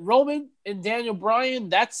 but Roman and Daniel Bryan,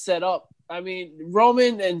 that's set up. I mean,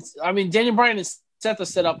 Daniel Bryan and Seth are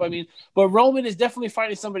set up. I mean, but Roman is definitely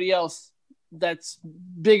fighting somebody else that's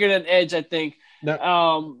bigger than Edge, I think.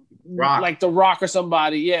 Like The Rock or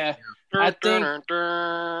somebody, yeah. I think,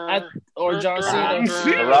 or John Cena.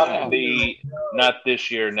 The Rock would be not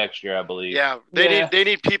this year, next year, I believe. Yeah, they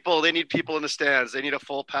need people. They need people in the stands. They need a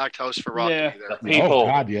full packed house for Rock to be there. The people,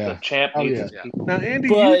 the champ needs his people. Now, Andy,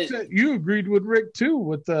 you agreed with Rick too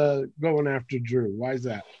with going after Drew. Why is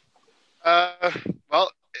that?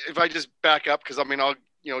 Well, if I just back up, because I mean, do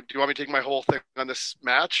you want me to take my whole thing on this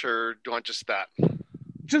match, or do you want just that?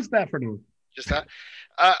 Just that for now. Just that.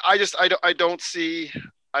 I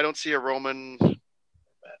don't see a Roman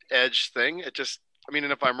Edge thing. It just, and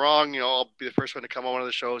if I'm wrong, I'll be the first one to come on one of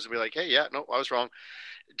the shows and be like, hey, yeah, no, I was wrong.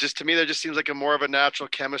 Just to me, there just seems like a more of a natural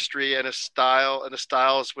chemistry and a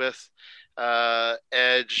styles with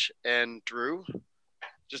Edge and Drew.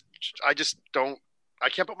 I just don't. I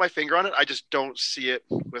can't put my finger on it. I just don't see it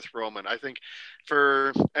with Roman. I think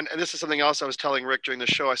and this is something else I was telling Rick during the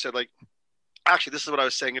show. I said, like, actually, this is what I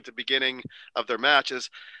was saying at the beginning of their match is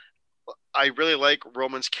I really like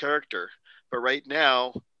Roman's character, but right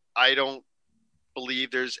now I don't believe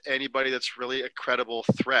there's anybody that's really a credible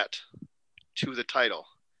threat to the title.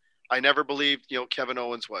 I never believed, Kevin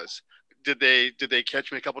Owens was. Did they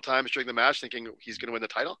catch me a couple times during the match thinking he's going to win the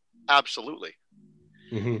title? Absolutely.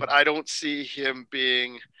 Mm-hmm. But I don't see him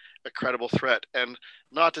being a credible threat. And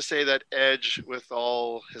not to say that Edge, with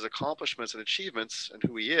all his accomplishments and achievements and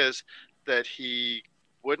who he is, that he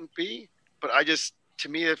wouldn't be. But to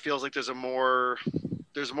me, it feels like there's more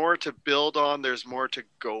to build on. There's more to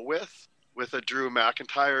go with a Drew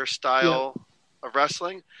McIntyre style of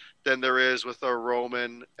wrestling than there is with a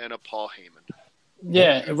Roman and a Paul Heyman.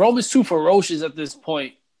 Yeah, Roman's too ferocious at this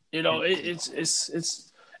point. It'll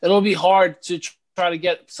be hard to try to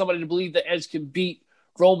get somebody to believe that Edge can beat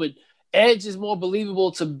Roman. Edge is more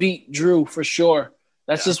believable to beat Drew for sure.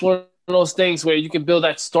 That's just one of those things where you can build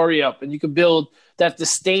that story up and you can build that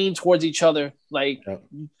disdain towards each other. Like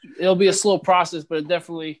it'll be a slow process, but it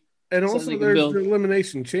definitely. And also, there's the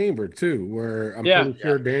Elimination Chamber too, where I'm pretty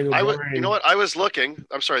sure Daniel Bryan. You know what? I was looking.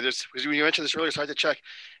 I'm sorry. Because when you mentioned this earlier, so I had to check.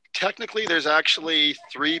 Technically, there's actually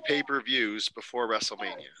 3 pay-per-views before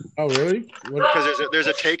WrestleMania. Oh, really? Because there's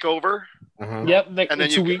a takeover. Uh-huh. Yep, and then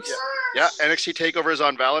 2 weeks. Yeah, NXT Takeover is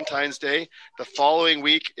on Valentine's Day. The following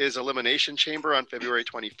week is Elimination Chamber on February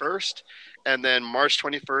 21st, and then March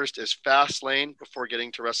 21st is Fastlane before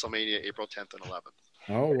getting to WrestleMania April 10th and 11th.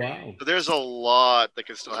 Oh wow! So there's a lot that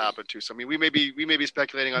can still happen too. So I mean, we may be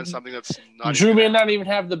speculating on something that's not. Drew may not even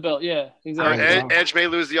have the belt. Yeah, exactly. Edge may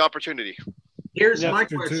lose the opportunity. Here's my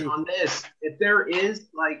question on this: if there is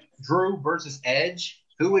like Drew versus Edge,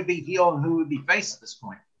 who would be heel and who would be face at this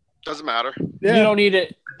point? Doesn't matter. Yeah. You don't need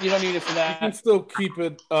it. You don't need it for that. You can still keep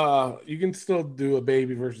it. You can still do a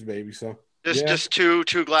baby versus baby. So just two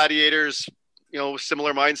gladiators.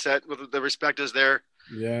 Similar mindset with the respect is there.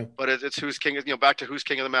 Yeah, but it's who's king. Back to who's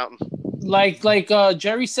king of the mountain. Like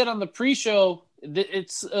Jerry said on the pre-show,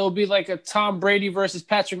 it'll be like a Tom Brady versus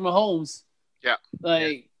Patrick Mahomes. Yeah.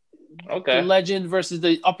 The legend versus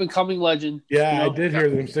the up and coming legend. Yeah, I did hear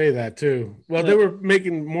them say that too. Well, they were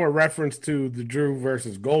making more reference to the Drew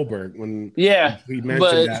versus Goldberg when we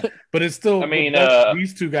mentioned that. But it's still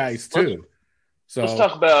these two guys too. Let's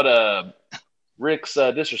talk about Rick's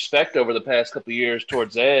disrespect over the past couple of years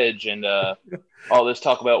towards Edge and all this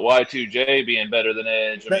talk about Y2J being better than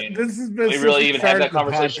Edge. I mean, we really even have that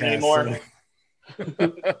conversation anymore?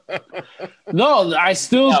 So. No, I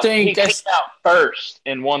still think he came out first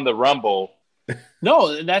and won the Rumble.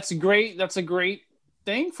 No, that's great. That's a great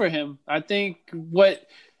thing for him. I think what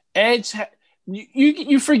Edge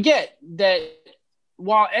you forget that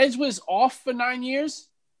while Edge was off for 9 years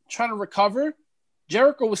trying to recover,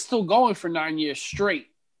 Jericho was still going for 9 years straight,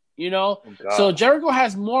 So Jericho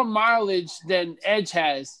has more mileage than Edge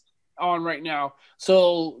has on right now.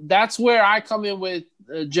 So that's where I come in with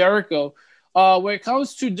Jericho. When it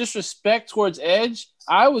comes to disrespect towards Edge,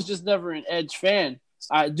 I was just never an Edge fan.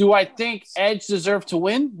 Do I think Edge deserved to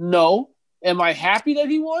win? No. Am I happy that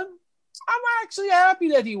he won? I'm actually happy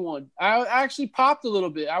that he won. I actually popped a little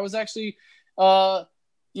bit. I was actually, at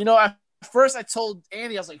first I told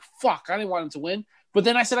Andy, I was like, fuck, I didn't want him to win. But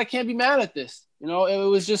then I said, I can't be mad at this. It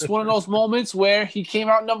was just one of those moments where he came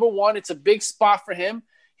out number 1. It's a big spot for him.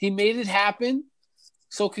 He made it happen.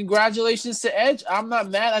 So congratulations to Edge. I'm not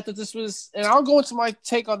mad. I thought this was, and I'll go into my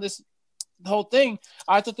take on this whole thing.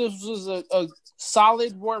 I thought this was a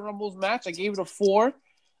solid Royal Rumbles match. I gave it a 4.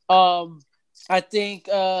 I think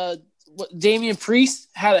Damian Priest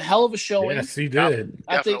had a hell of a showing. Yes, he did.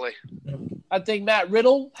 Definitely. I think Matt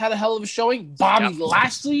Riddle had a hell of a showing. Bobby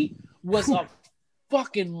Lashley was a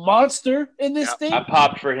fucking monster in this thing. I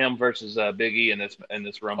popped for him versus Big E in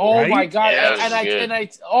this Rumble. Oh my god! Yeah, and I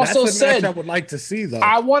also said I would like to see though.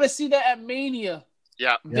 I want to see that at Mania.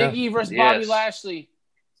 Yeah, Big E versus Bobby Lashley,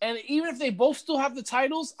 and even if they both still have the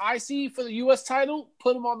titles, I see for the U.S. title,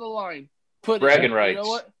 put them on the line. Bragging rights. You know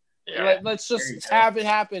what? Yeah. Let's just have it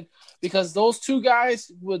happen because those two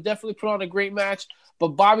guys will definitely put on a great match. But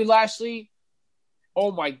Bobby Lashley,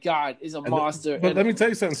 oh my God, is a monster. But let me tell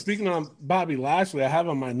you something. Speaking on Bobby Lashley, I have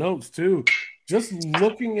on my notes too. Just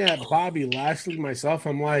looking at Bobby Lashley myself,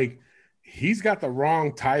 I'm like, he's got the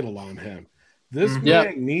wrong title on him. This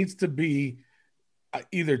man needs to be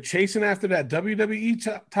either chasing after that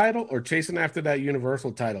WWE title or chasing after that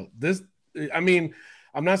Universal title.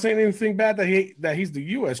 I'm not saying anything bad that he's the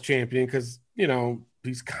U.S. champion because,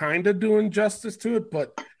 he's kind of doing justice to it,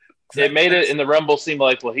 but It made it in the Rumble seem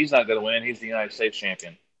like, well, he's not going to win. He's the United States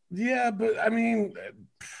champion. Yeah, but I mean,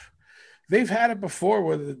 they've had it before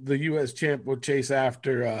where the U.S. champ will chase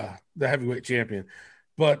after the heavyweight champion.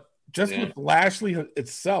 But just with Lashley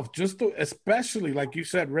itself, especially like you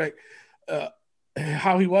said, Rick,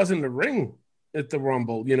 how he was in the ring at the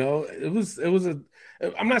Rumble, it was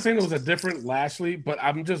I'm not saying it was a different Lashley, but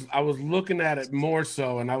I was looking at it more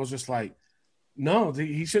so, and I was just like, no,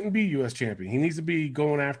 he shouldn't be U.S. champion. He needs to be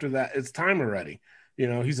going after that. It's time already.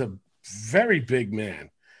 He's a very big man.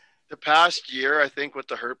 The past year, I think, with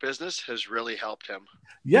the Hurt Business has really helped him.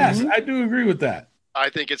 Yes, I do agree with that. I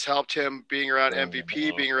think it's helped him being around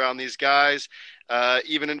MVP, being around these guys,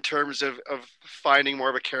 even in terms of finding more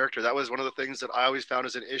of a character. That was one of the things that I always found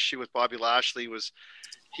as an issue with Bobby Lashley was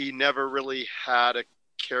he never really had a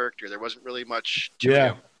character. There wasn't really much to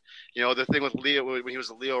him. The thing with Leo, when he was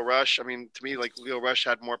a Leo Rush, I mean, to me, like Leo Rush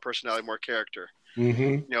had more personality, more character.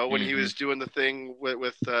 Mm-hmm. When he was doing the thing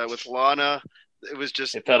with Lana, it was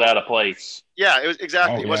just it felt out of place. Yeah, it was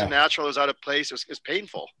exactly. It wasn't natural. It was out of place. It was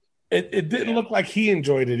painful. It didn't look like he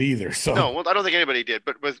enjoyed it either. So no, well, I don't think anybody did.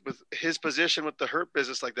 But with his position with the Hurt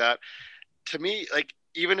Business like that, to me, like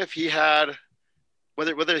even if he had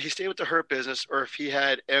whether he stayed with the Hurt Business or if he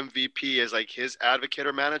had MVP as like his advocate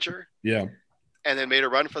or manager, and then made a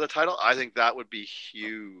run for the title, I think that would be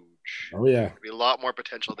huge. Oh yeah, there'd be a lot more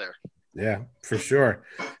potential there. Yeah, for sure.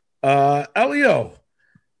 Elio,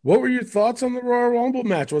 what were your thoughts on the Royal Rumble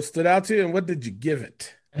match? What stood out to you, and what did you give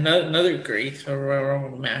it? Another great Royal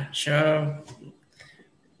Rumble match. Not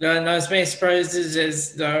as many surprises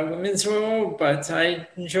as the women's Royal, but I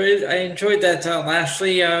enjoyed that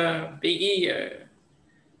Lashley Big E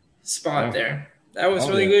spot there. That was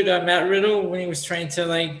really good. Matt Riddle when he was trying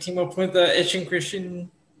to team up with Edge and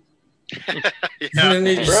Christian. And then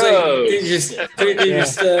they just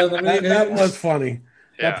that was funny.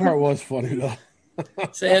 That part was funny though.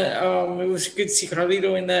 So it was good to see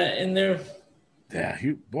Carlito in there. Yeah,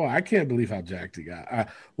 I can't believe how jacked he got.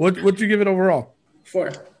 What'd you give it overall?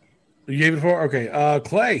 4. You gave it 4? Okay.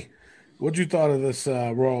 Clay, what'd you thought of this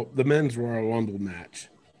the men's Royal Rumble match?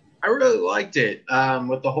 I really liked it.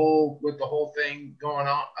 With the whole thing going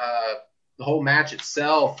on, the whole match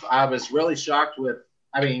itself, I was really shocked with.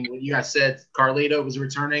 I mean, what you guys said, Carlito was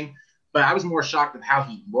returning, but I was more shocked at how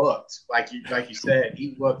he looked. Like you said,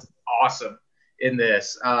 he looked awesome in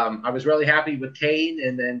this. I was really happy with Kane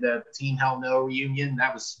and then the Team Hell No reunion.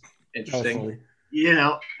 That was interesting.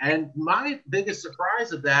 And my biggest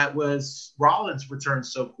surprise of that was Rollins returned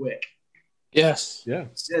so quick. Yes. Yeah.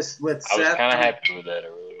 Just with I Seth. was kind of happy with that. I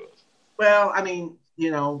really was. Well, I mean,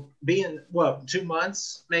 being 2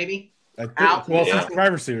 months maybe out. Well, since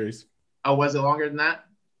Survivor Series. Oh, was it longer than that?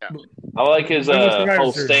 Yeah. I like his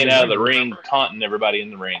whole staying out of the ring, taunting everybody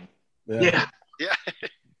in the ring. Yeah.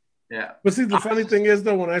 But see, the funny thing is,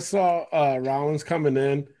 though, when I saw Rollins coming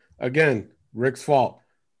in, again, Rick's fault.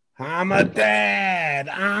 I'm a dad.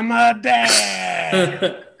 I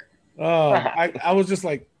was just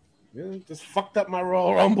like, just fucked up my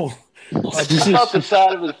Royal Rumble. I thought the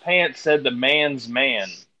side of his pants said the man's man.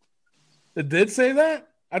 It did say that?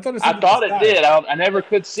 I thought it did. I never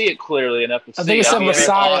could see it clearly enough to see. I think it said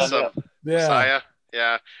Messiah. Awesome. Yeah. Messiah.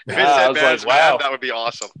 Yeah. If it said man's man, that would be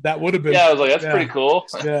awesome. That would have been. Yeah, I was like, that's pretty cool.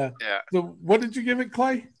 Yeah. Yeah. So what did you give it,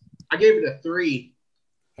 Clay? I gave it a 3.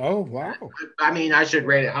 Oh, wow. I mean, I should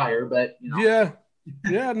rate it higher, but Yeah.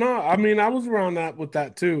 No, I mean, I was around that with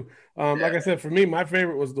that too. Like I said, for me, my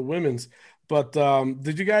favorite was the women's. But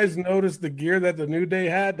did you guys notice the gear that the New Day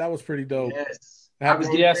had? That was pretty dope.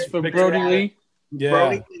 Yes. For Brody Lee. Yeah.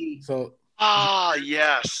 Brody Lee. So.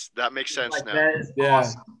 Yes, that makes sense now. That is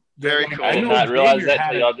awesome. Very cool. I did not realize that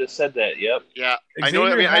until y'all just said that. Yep. Yeah, I know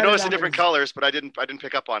it's in different colors, but I didn't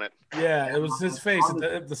pick up on it. Yeah, it was his face,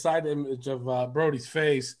 the side image of Brody's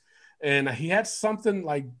face, and he had something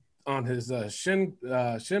like on his shin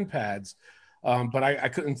pads, but I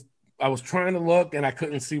couldn't. I was trying to look and I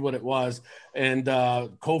couldn't see what it was. And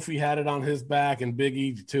Kofi had it on his back, and Big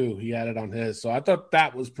E too. He had it on his. So I thought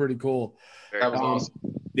that was pretty cool. That was awesome.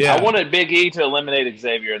 Yeah, I wanted Big E to eliminate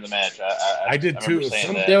Xavier in the match. I did too.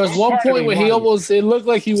 There was one point where it looked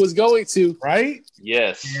like he was going to. Right?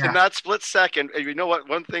 Yes. Yeah. In that split second, you know what?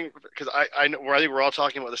 One thing, because I think we're all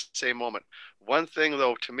talking about the same moment. One thing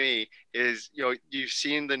though, to me, is you've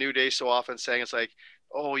seen the New Day so often saying it's like,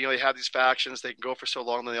 oh, they have these factions, they can go for so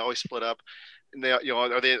long, then they always split up, and they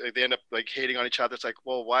end up like hating on each other. It's like,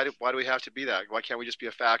 well, why do we have to be that? Why can't we just be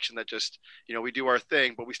a faction that just we do our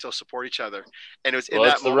thing, but we still support each other? And it was in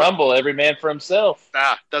that it's the Rumble, every man for himself.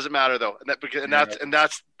 Doesn't matter though, and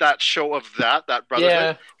that's that show of that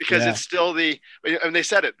brotherhood, because it's still and they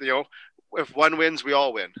said it, if one wins, we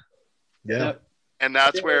all win. Yeah. And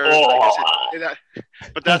that's where, like I said,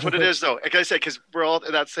 but that's what it is, though. Like I said, because we're all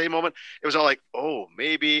in that same moment. It was all like, oh,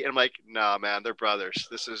 maybe, and I'm like, nah, man, they're brothers.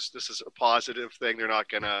 This is a positive thing. They're not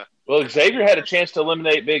gonna. Well, Xavier had a chance to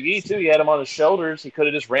eliminate Big E too. He had him on his shoulders. He could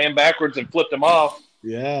have just ran backwards and flipped him off.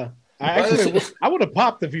 Yeah. I would have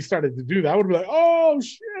popped if he started to do that. I would have been like, oh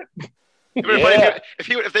shit.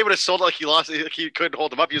 If they would have sold it like he lost, like he couldn't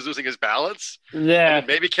hold him up, he was losing his balance. Yeah, and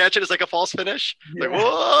maybe catch it as like a false finish. Yeah. Like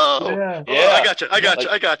whoa, yeah. I got you.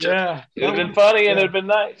 Yeah, it would have been funny and it'd been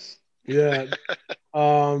nice. Yeah.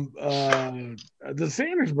 The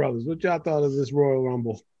Sanders brothers. What y'all thought of this Royal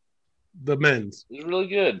Rumble? The men's. It was really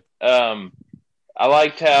good. I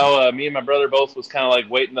liked how me and my brother both was kind of like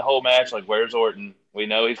waiting the whole match. Like, where's Orton? We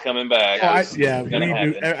know he's coming back. I think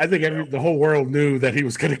the whole world knew that he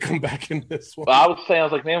was going to come back in this one. But I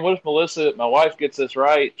was like, man, what if Melissa, my wife, gets this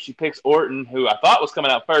right? She picks Orton, who I thought was coming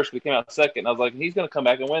out first, but he came out second. And I was like, he's going to come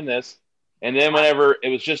back and win this. And then whenever it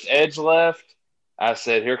was just Edge left, I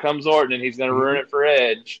said, here comes Orton, and he's going to ruin it for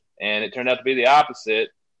Edge. And it turned out to be the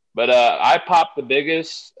opposite. But I popped the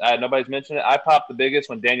biggest. Nobody's mentioned it. I popped the biggest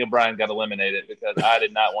when Daniel Bryan got eliminated because I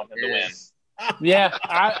did not want him to win. Yeah,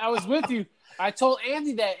 I was with you. I told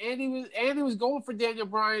Andy that Andy was going for Daniel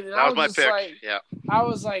Bryan, and that was my pick. Like, yeah, I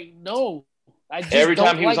was like, no. Every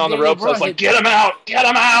time he was on the ropes, I was like, get him out! Get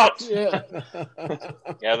him out! Yeah.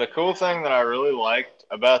 Yeah, the cool thing that I really liked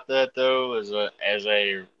about that, though, is as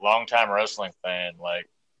a longtime wrestling fan, like,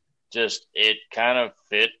 just it kind of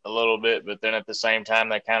fit a little bit, but then at the same time,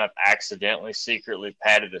 they kind of accidentally, secretly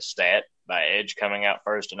padded a stat by Edge coming out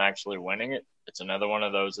first and actually winning it. It's another one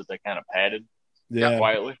of those that they kind of padded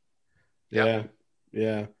quietly. Yeah.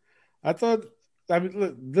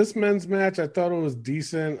 Look, this men's match, I thought it was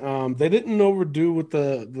decent. They didn't overdo with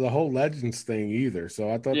the whole Legends thing either, so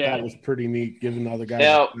I thought that was pretty neat. Given the other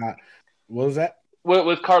guys, what was that?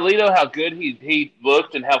 With Carlito, how good he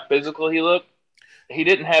looked and how physical he looked. He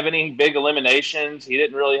didn't have any big eliminations. He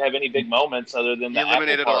didn't really have any big moments other than the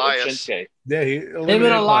eliminated Elias. Yeah, he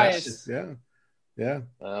eliminated Elias. Yeah.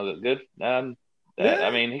 Good.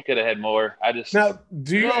 I mean, he could have had more. Now,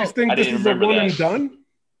 do you guys think this is a one and done?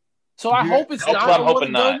 So I hope it's not. I'm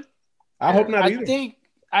hoping not. I hope not either.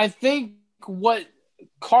 I think what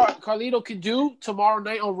Carlito could do tomorrow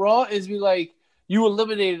night on Raw is be like, you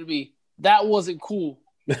eliminated me. That wasn't cool.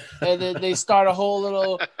 And then they start a whole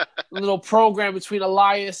little program between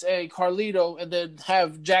Elias and Carlito, and then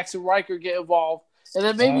have Jackson Riker get involved. And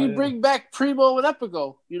then maybe you bring back Primo and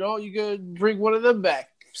Epico. You know, you could bring one of them back.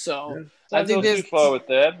 So I think there's too far with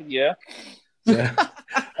that. But yeah.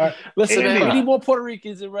 Listen, man, we need more Puerto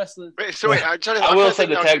Ricans in wrestling. I will say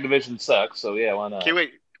the tag division sucks. So yeah, why not? Okay,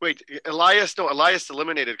 wait. Elias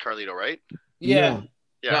eliminated Carlito, right? Yeah.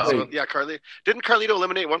 Carlito. Didn't Carlito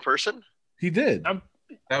eliminate one person? He did.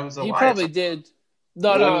 That was Elias. He probably did.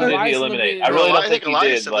 No, did he eliminate? I really don't think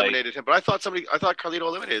Elias he did. Eliminated him, but I thought Carlito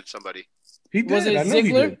eliminated somebody. He did. Was it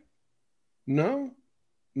Ziggler? No.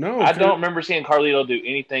 I don't remember seeing Carlito do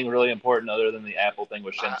anything really important other than the Apple thing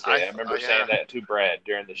with Shinsuke. I remember saying that to Brad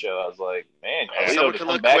during the show. I was like, man, Carlito can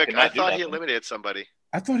look quick. I thought he eliminated somebody.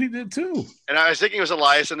 I thought he did too. And I was thinking it was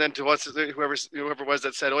Elias, and then to whoever was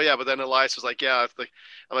that said, oh yeah, but then Elias was like, yeah.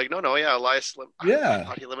 I'm like, no, yeah, Elias. I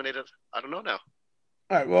thought he eliminated. I don't know now.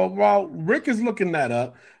 All right. Well, while Rick is looking that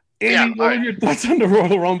up, Andy, what are your thoughts on the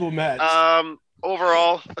Royal Rumble match?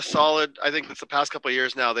 Overall, a solid. I think it's the past couple of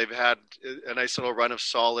years now they've had a nice little run of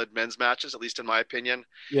solid men's matches, at least in my opinion.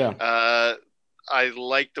 Yeah. I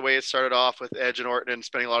like the way it started off with Edge and Orton and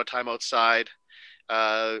spending a lot of time outside.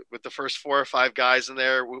 With the first 4 or 5 guys in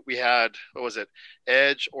there, we had, what was it?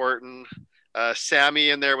 Edge, Orton, Sammy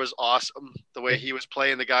in there was awesome. The way he was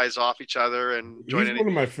playing the guys off each other and joining. He's one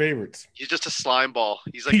of my favorites. He's just a slime ball.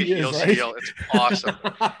 He's like a heel steal. It's awesome.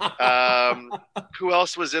 Who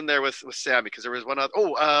else was in there with Sammy? Because there was one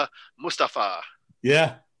other. Mustafa.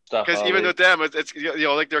 Yeah. Because even with them, it's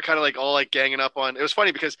like they're kind of like all like ganging up on. It was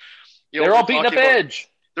funny because they're all beating up Edge.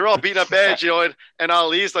 They're all beating up Edge, and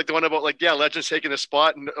Ali's like the one about like, Legend's taking the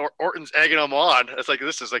spot and Orton's egging him on. It's like,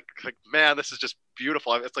 this is like man, this is just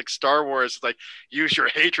beautiful. It's like Star Wars, like use your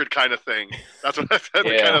hatred kind of thing. That's what I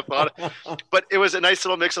kind of thought. But it was a nice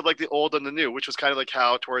little mix of like the old and the new, which was kind of like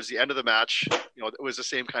how towards the end of the match, it was the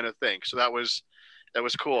same kind of thing. So that was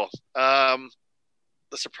cool.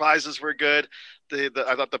 The surprises were good.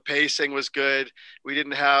 I thought the pacing was good. We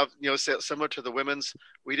didn't have, similar to the women's,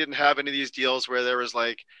 we didn't have any of these deals where there was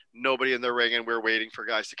like nobody in the ring and we're waiting for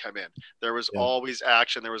guys to come in. There was always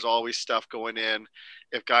action. There was always stuff going in.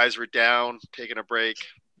 If guys were down, taking a break,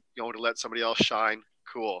 to let somebody else shine,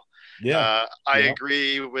 cool. Yeah. I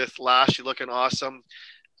agree with Lashley looking awesome.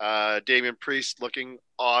 Damian Priest looking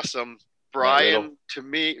awesome. Brian, to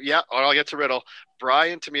me, I'll get to Riddle.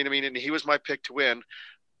 Brian, to me, and he was my pick to win.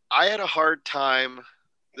 I had a hard time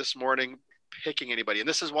this morning picking anybody, and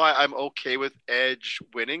this is why I'm okay with Edge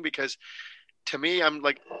winning, because to me, I'm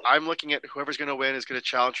looking at whoever's going to win is going to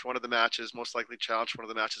challenge one of the matches, most likely challenge one of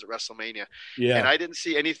the matches at WrestleMania. Yeah. And I didn't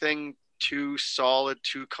see anything too solid,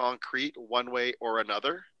 too concrete one way or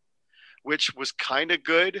another, which was kind of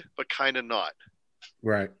good, but kind of not.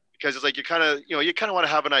 Right. Because it's like you kind of want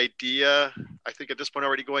to have an idea, I think, at this point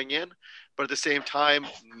already going in, but at the same time,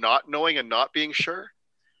 not knowing and not being sure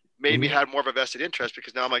made me have more of a vested interest,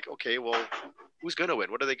 because now I'm like, okay, well, who's going to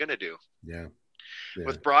win? What are they going to do? Yeah.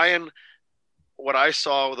 With Brian, what I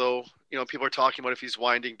saw, though, people are talking about if he's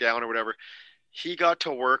winding down or whatever, he got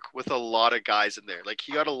to work with a lot of guys in there. Like,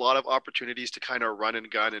 he got a lot of opportunities to kind of run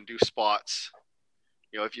and gun and do spots,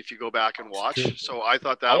 if you go back and watch. So I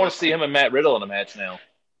thought that I want to see him and Matt Riddle in a match now.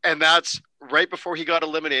 And that's right before he got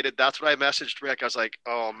eliminated. That's what I messaged Rick. I was like,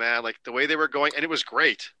 oh, man, like the way they were going, and it was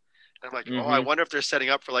great. And I'm like, oh, I wonder if they're setting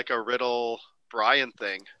up for like a Riddle-Brian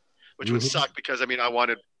thing, which would suck, because, I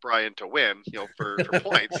wanted Brian to win, for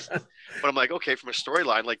points. But I'm like, okay, from a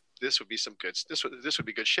storyline, like this would be this would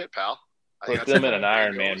be good shit, pal. Put them in an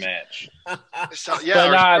Iron Man match. So,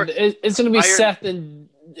 it's going to be Seth and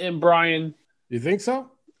Brian. You think so?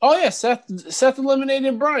 Oh, yeah, Seth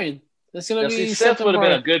eliminated Brian. That's going to be Seth would have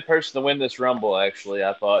been a good person to win this Rumble, actually,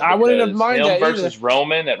 I thought. I wouldn't have minded that versus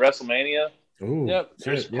Roman at WrestleMania. Ooh, yep.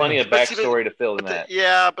 There's plenty of backstory to fill in that.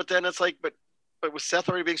 But then it's like, but with Seth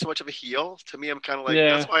already being so much of a heel, to me, I'm kind of like,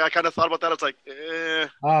 that's why I kind of thought about that. It's like,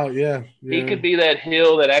 Oh, yeah. He could be that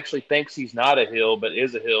heel that actually thinks he's not a heel, but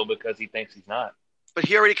is a heel because he thinks he's not. But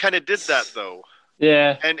he already kind of did that, though.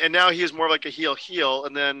 Yeah. And now he is more like a heel,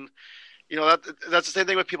 and then, that's the same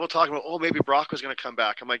thing with people talking about, oh, maybe Brock was going to come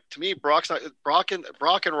back. I'm like, to me, Brock and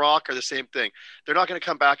Rock are the same thing. They're not going to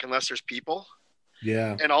come back unless there's people.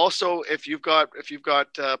 Yeah. And also, if you've got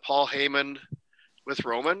Paul Heyman with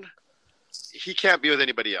Roman, he can't be with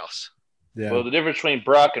anybody else. Yeah. Well, the difference between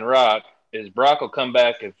Brock and Rock is Brock will come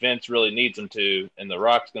back if Vince really needs him to, and The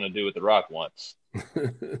Rock's going to do what The Rock wants.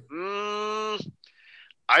 I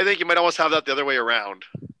think you might almost have that the other way around.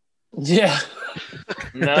 Yeah.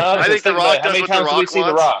 No, I think The Rock does what The Rock wants.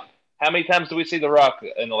 The Rock? How many times do we see The Rock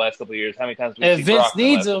in the last couple of years? How many times do we see Brock in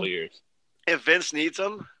the last couple of years? If Vince needs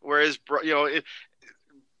him, whereas, to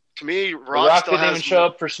me, The Rock didn't even show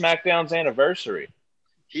up for SmackDown's anniversary.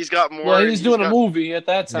 He's got more. Well, he's doing a movie at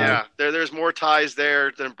that time. Yeah, there's more ties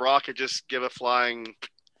there than Brock could just give a flying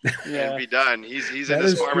and be done. He's in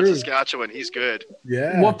this farm in Saskatchewan. He's good.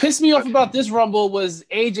 Yeah. What pissed me off about this Rumble was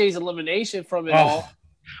AJ's elimination from it all.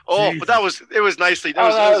 Oh, but it was nicely. That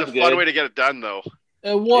was a fun way to get it done, though.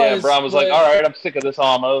 It was. Yeah, Braun was like, all right, I'm sick of this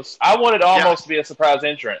almost. I wanted almost to be a surprise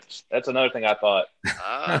entrance. That's another thing I thought.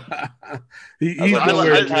 He's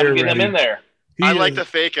time to get him in there. I like the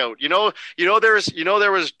fake out.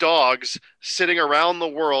 There was dogs sitting around the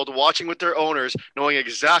world watching with their owners, knowing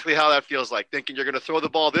exactly how that feels like, thinking you're going to throw the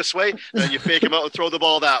ball this way, and then you fake him out and throw the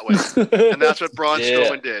ball that way. And that's what Braun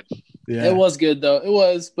Strowman did. Yeah. It was good, though. It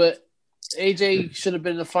was, but AJ should have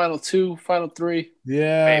been in the final three.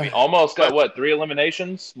 Yeah. Maybe. Almost got, 3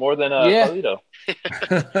 eliminations? More than Carlito.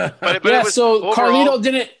 but Carlito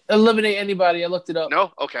didn't eliminate anybody. I looked it up.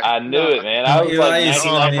 No? Okay. I knew it, man. I was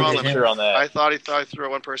 99% sure on that. I thought he threw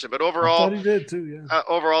one person. But overall, I thought he did too, yeah.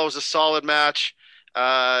 Overall, it was a solid match.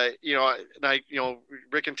 Rick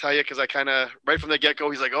can tell you, because I kind of, right from the get-go,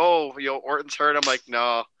 he's like, Orton's hurt. I'm like,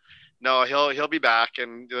 no, he'll be back.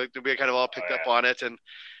 And we kind of all picked up on it. And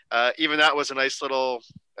even that was a nice little,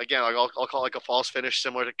 again, I'll call it like a false finish,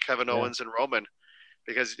 similar to Kevin Owens and Roman,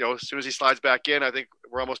 because as soon as he slides back in, I think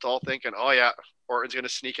we're almost all thinking, oh yeah, Orton's going to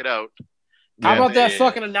sneak it out. How about that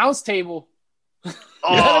fucking announce table? That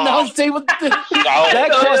announce table that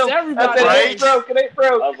cost everybody. Right? It ain't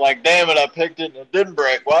broke. I was like, damn it, I picked it and it didn't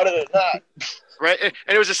break. Why did it not? Right, and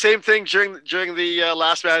it was the same thing during the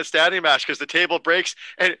last man standing match, because the table breaks,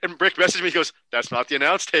 and Rick messaged me. He goes, "That's not the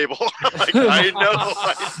announce table." I'm like, I know.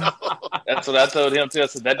 That's what I told him too. I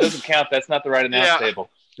said, that doesn't count. That's not the right announce table.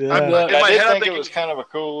 Yeah. I did think it was kind of a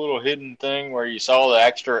cool little hidden thing where you saw the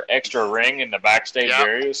extra ring in the backstage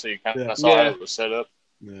area, so you kind of saw how it was set up.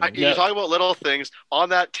 You talk about little things on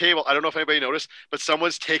that table. I don't know if anybody noticed, but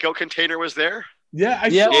someone's takeout container was there. Yeah, I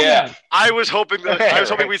saw that. I was hoping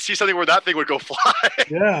we'd see something where that thing would go fly.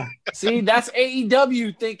 Yeah. See, that's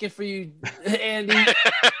AEW thinking for you, Andy.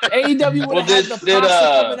 AEW would have had the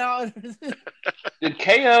pasta coming out. Did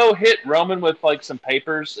KO hit Roman with some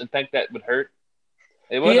papers and think that would hurt?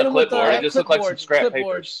 It wasn't a clipboard. It just looked like some scrap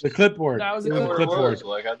papers. The clipboard. That was a clipboard.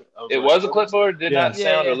 It was a clipboard. Did not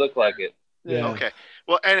sound or look like it. Yeah. Okay.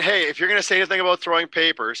 Well, and hey, if you're going to say anything about throwing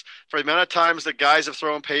papers, for the amount of times that guys have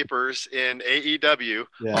thrown papers in AEW,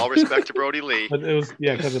 all respect to Brody Lee. But it was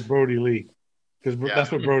because of Brody Lee, because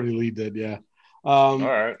that's what Brody Lee did. Yeah. All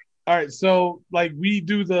right. So like we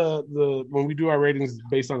do the when we do our ratings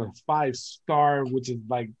based on a 5-star, which is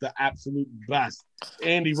like the absolute best.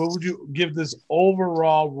 Andy, what would you give this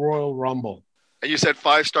overall Royal Rumble? And you said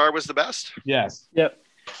 5-star was the best? Yes. Yep.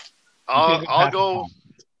 I'll go.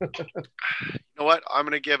 You know what? I'm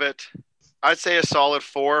going to give it, I'd say a solid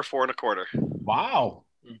 4, 4.25. Wow.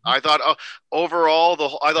 I thought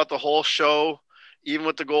overall, I thought the whole show, even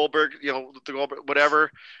with the Goldberg, whatever,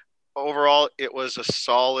 overall, it was a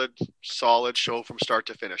solid show from start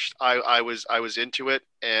to finish. I was into it.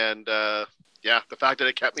 And the fact that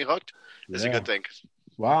it kept me hooked is a good thing.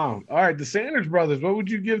 Wow. All right. The Sanders brothers, what would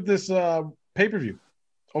you give this pay-per-view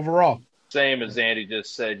overall? Same as Andy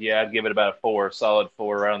just said. Yeah, I'd give it about a 4, solid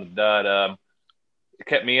 4 around the dot. It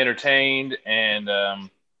kept me entertained, and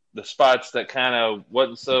the spots that kind of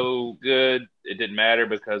wasn't so good, it didn't matter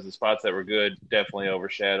because the spots that were good definitely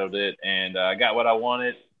overshadowed it. And I got what I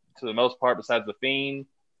wanted to the most part besides The Fiend.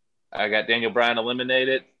 I got Daniel Bryan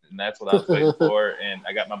eliminated, and that's what I was waiting for. And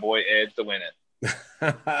I got my boy Edge to win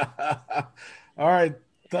it. All right.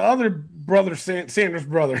 The other brother, Sanders'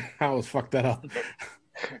 brother. I always fucked that up.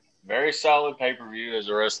 Very solid pay-per-view as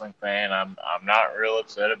a wrestling fan. I'm not real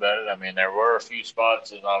upset about it. I mean, there were a few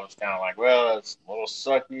spots that I was kind of like, well, it's a little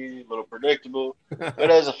sucky, a little predictable. But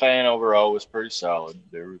as a fan, overall, it was pretty solid.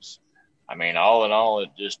 All in all,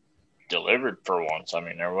 it just delivered for once. I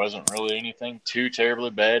mean, there wasn't really anything too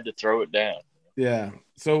terribly bad to throw it down. Yeah.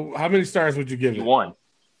 So how many stars would you give it? 1.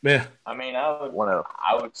 Yeah. I mean, I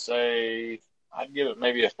would say I'd give it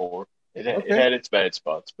maybe a 4. It had its bad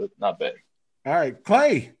spots, but not bad. All right.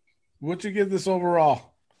 Clay, what'd you give this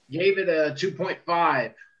overall? Gave it a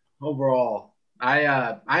 2.5 overall.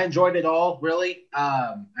 I enjoyed it all, really.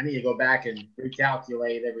 I need to go back and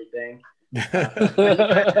recalculate everything.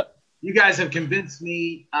 You guys have convinced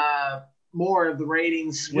me more of the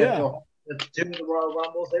ratings with the 2 of the Royal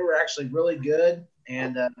Rumbles. They were actually really good,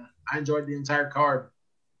 and I enjoyed the entire card.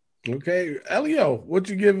 Okay. Elio, what'd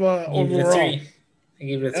you give overall? I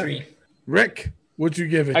gave it a 3. Rick, what'd you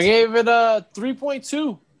give it? I gave it a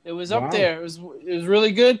 3.2. It was up there. It was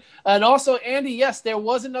really good. And also, Andy, yes, there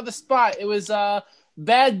was another spot. It was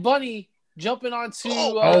Bad Bunny jumping onto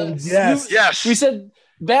yes. Snoop. Yes. We said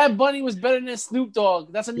Bad Bunny was better than Snoop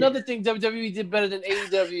Dogg. That's another thing WWE did better than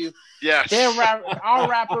AEW. Yes. Our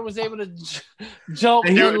rapper was able to jump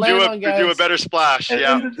And and land on guys. do a better splash.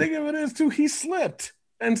 And the thing of it is, too, he slipped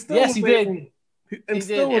and still Yes, he did. able. And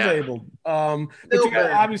still was able. But you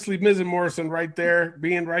got obviously Miz and Morrison right there,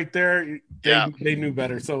 being right there. They knew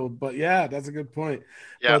better. So, but yeah, that's a good point.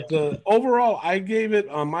 Yeah. But overall, I gave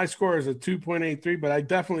it my score is a 2.83, but I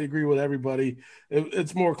definitely agree with everybody.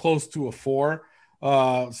 It's more close to a 4.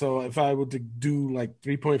 So if I were to do like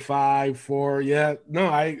 3.5, 4,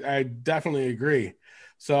 I definitely agree.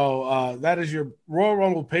 So that is your Royal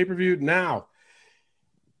Rumble pay-per-view. Now,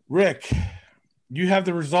 Rick, you have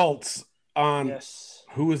the results on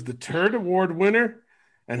who is the Turd Award winner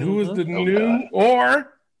and who is the new,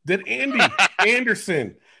 or did Andy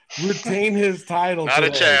Anderson retain his title? Not today?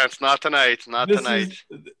 A chance. Not tonight. Not this tonight.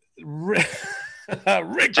 Rick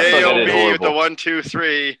J.O.B. with the 1, 2,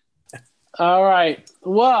 3. All right.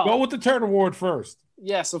 Well, go with the Turd Award first.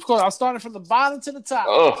 Yes, of course. I'll start from the bottom to the top.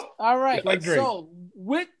 All right. So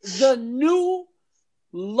with the new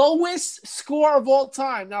lowest score of all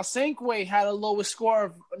time. Now, Sankway had a lowest score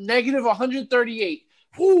of negative 138.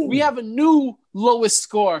 Ooh. We have a new lowest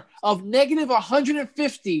score of negative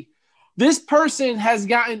 150. This person has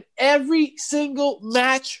gotten every single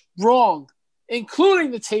match wrong,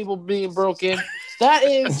 including the table being broken. That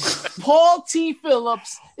is Paul T.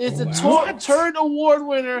 Phillips is the Turd Award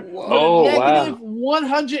winner with a negative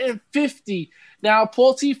 150. Now,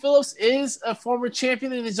 Paul T. Phillips is a former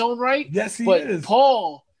champion in his own right. Yes, he but is.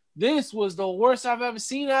 Paul, this was the worst I've ever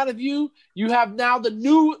seen out of you. You have now the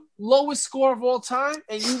new lowest score of all time,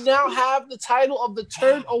 and you now have the title of the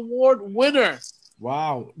Turd Award winner.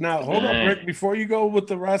 Wow. Now, hold up, Rick. Before you go with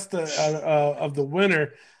the rest of the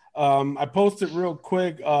winner, I posted real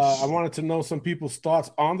quick. I wanted to know some people's thoughts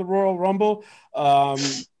on the Royal Rumble. Some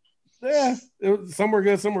were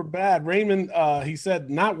good, some were bad. Raymond, he said,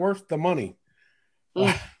 not worth the money.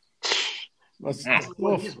 That's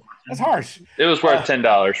harsh. It was worth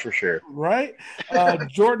 $10 for sure. Right?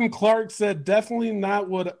 Jordan Clark said, definitely not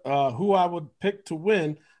who I would pick to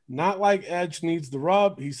win. Not like Edge needs the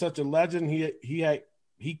rub. He's such a legend.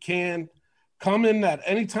 He can come in at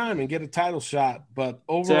any time and get a title shot, but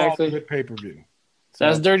overall, good pay-per-view. So.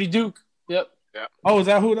 That's Dirty Duke. Yep. Yeah. Oh, is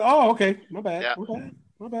that who? Oh, okay. My bad. Yeah.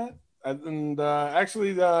 My bad. And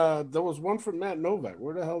actually, there was one from Matt Novak.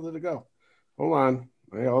 Where the hell did it go? Hold on.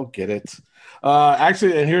 I'll get it.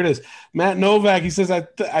 Actually, and here it is. Matt Novak, he says,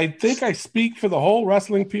 I think I speak for the whole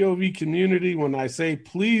wrestling POV community when I say,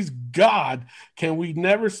 please, God, can we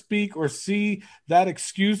never speak or see that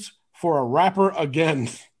excuse for a rapper again?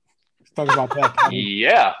 Let's talk about that.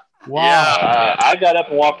 Yeah. Wow. Yeah. I got up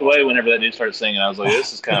and walked away whenever that dude started singing. I was like,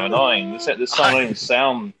 this is kind of annoying. This song don't even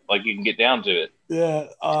sound like you can get down to it. Yeah,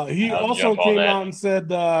 he I'll also jump on came that. out and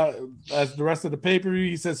said, as the rest of the pay-per-view,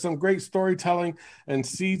 he said some great storytelling and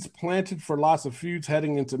seeds planted for lots of feuds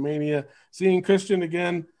heading into Mania. Seeing Christian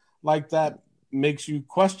again like that makes you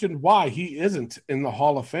question why he isn't in the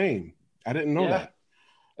Hall of Fame. I didn't know that.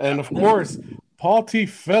 And of course, Paul T.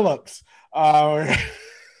 Phillips, our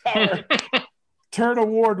Turd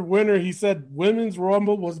Award winner, he said Women's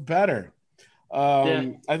Rumble was better.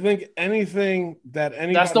 I think anything that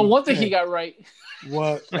anybody That's the one thing he got right.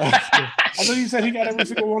 What? I thought you said he got every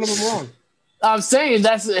single one of them wrong. I'm saying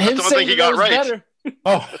that's him the one saying thing he that got was right. better.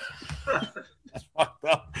 Oh, that's fucked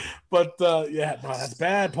up. But yeah, no, that's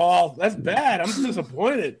bad, Paul. That's bad. I'm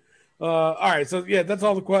disappointed. All right, so yeah, that's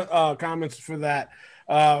all the comments for that.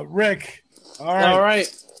 Rick, all right.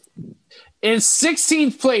 In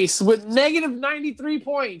 16th place with negative 93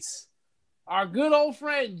 points, our good old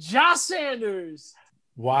friend Josh Sanders.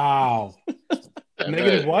 Wow.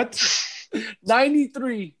 Negative what?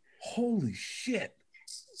 93. Holy shit.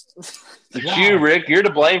 It's you, Rick. You're to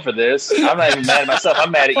blame for this. I'm not even mad at myself. I'm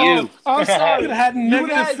mad at you. I'm sorry. You would have had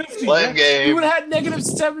negative 50. Blame game. You would have had negative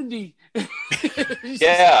 70.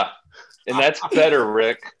 Yeah. And that's better,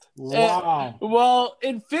 Rick. Wow. Well,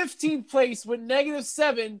 in 15th place with negative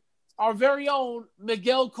 7, our very own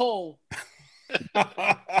Miguel Cole.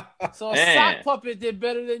 So a sock puppet did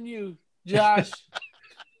better than you, Josh.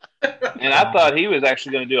 And I thought he was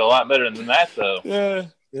actually going to do a lot better than that, though.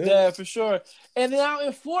 Yeah, for sure. And now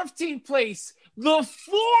in 14th place, the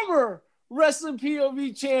former Wrestling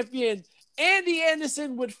POV champion, Andy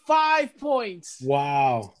Anderson, with 5 points.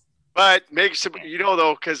 Wow. But makes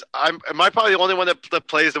though, because am I probably the only one that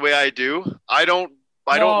plays the way I do? I don't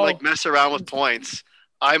like mess around with points.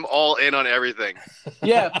 I'm all in on everything.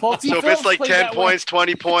 Yeah, Paul T. So if it's like 10 points,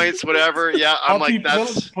 20 points, whatever, yeah, I'm Paul T. like that's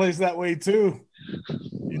Phillips plays that way too.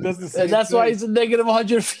 He does the same and that's thing. why he's a negative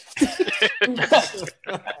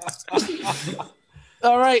 150.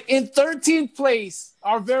 All right, in 13th place,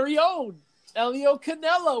 our very own Elio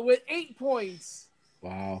Canella with 8 points.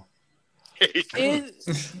 Wow. He's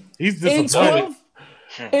disappointed.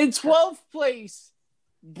 In 12th place,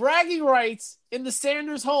 bragging rights in the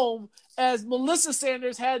Sanders home as Melissa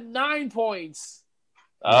Sanders had 9 points.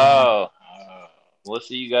 Oh.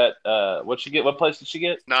 Melissa, you got what you get? What place did she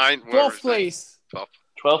get? 9. 12th place.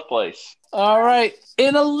 12th place. All right.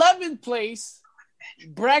 In 11th place,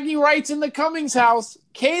 bragging rights in the Cummings house,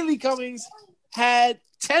 Kaylee Cummings had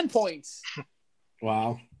 10 points.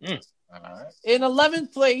 Wow. In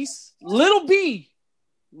 11th place, Little B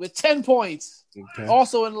with 10 points. Okay.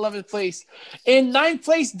 Also in 11th place. In 9th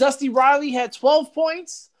place, Dusty Riley had 12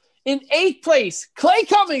 points. In 8th place, Clay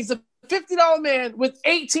Cummings, the $50 man, with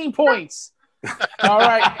 18 points. All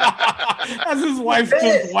right. As his wife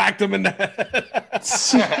just whacked him in the head.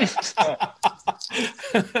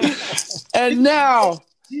 And now,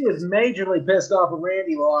 She is majorly pissed off when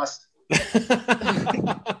Randy lost.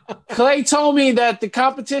 Clay told me that the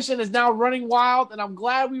competition is now running wild, and I'm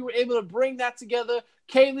glad we were able to bring that together.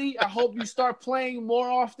 Kaylee, I hope you start playing more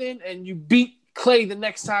often and you beat Clay the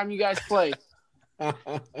next time you guys play. We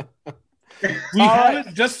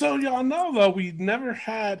haven't, just so y'all know, though, we never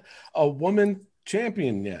had a woman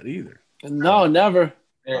champion yet either. No, never.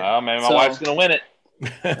 Well, man, my wife's going to win it.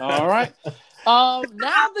 All right.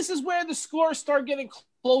 Now this is where the scores start getting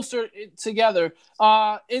closer together.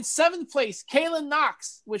 In 7th place, Kaylin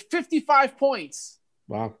Knox with 55 points.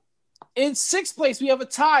 Wow. In 6th place, we have a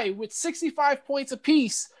tie with 65 points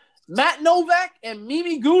apiece. Matt Novak and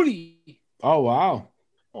Mimi Goody. Oh, wow.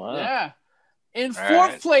 Yeah. In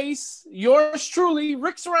 4th place, yours truly,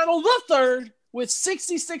 Rick Serrano III with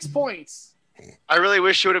 66 points. I really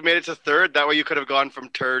wish you would have made it to 3rd. That way you could have gone from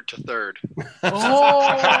turd to 3rd.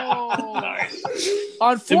 Oh. Nice.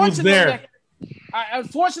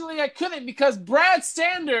 Unfortunately, I couldn't because Brad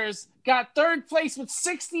Sanders got 3rd place with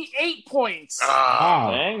 68 points.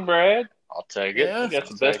 Wow. Dang, Brad. I'll take it. Yeah. That's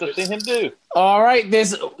the best I've seen him do. All right,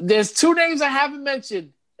 there's 2 names I haven't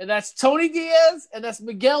mentioned, and that's Tony Diaz and that's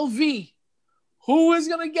Miguel V. Who is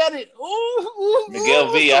going to get it?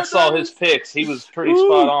 Miguel V. I saw his picks. He was pretty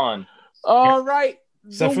spot on. All right.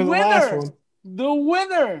 Except for the last one. The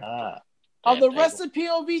winner of the Damn Wrestling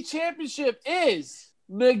POV Championship is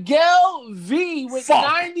Miguel V with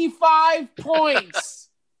 95 points.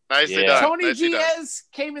 Nicely Yeah. done. Tony Nicely done. Diaz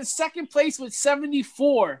came in second place with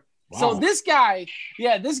 74. Wow. So this guy,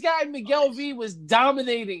 Miguel V, was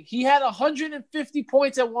dominating. He had 150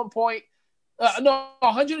 points at one point.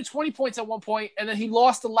 120 points at one point, and then he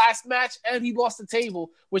lost the last match, and he lost the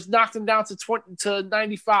table, which knocked him down to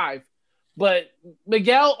 95. But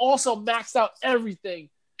Miguel also maxed out everything,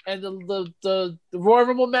 and the Royal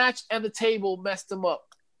Rumble match and the table messed him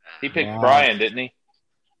up. He picked Wow. Brian, didn't he?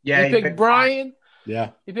 Yeah, he picked Brian.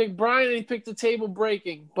 Yeah. He picked Brian, and he picked the table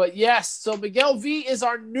breaking. But yes, so Miguel V is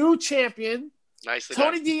our new champion. Nicely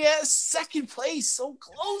Tony done. Diaz, second place, so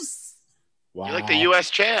close. Wow. You're like the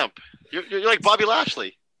U.S. champ. You're like Bobby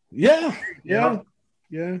Lashley. Yeah. Yeah.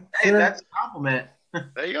 Yeah. Hey, Sure. that's a compliment.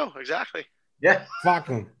 There you go. Exactly. Yeah. Fuck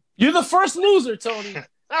him. You're the first loser, Tony.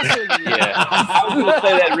 That's what it is. Yeah. I was going to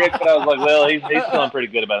say that, Rick, but I was like, well, he's feeling pretty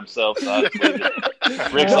good about himself. So I just leave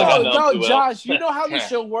it. Rick's like, I know him too well. Josh, you know how this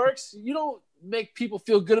show works. You don't make people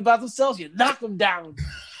feel good about themselves. You knock them down.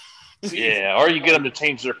 Yeah, or you get them to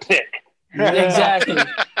change their pick. Exactly.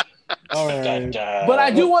 All right. But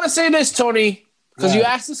I do want to say this, Tony, because you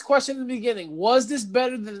Yeah. asked this question in the beginning. Was this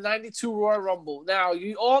better than the 92 Royal Rumble? Now,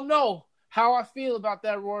 you all know how I feel about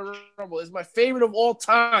that Royal Rumble. It's my favorite of all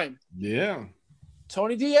time. Yeah.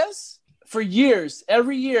 Tony Diaz, for years,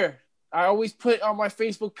 every year, I always put on my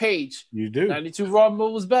Facebook page, You do. 92 Royal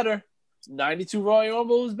Rumble was better. 92 Royal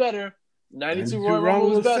Rumble was better. 92 Royal Rumble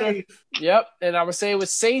was better. safe. Yep. And I would say it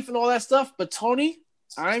was safe and all that stuff. But, Tony,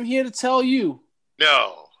 I'm here to tell you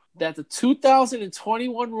No. that the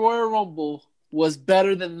 2021 Royal Rumble was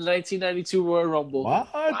better than the 1992 Royal Rumble.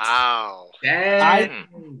 What? Wow.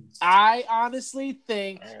 Damn. I honestly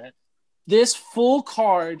think All right. this full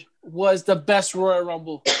card was the best Royal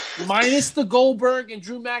Rumble. Minus the Goldberg and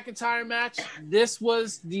Drew McIntyre match, this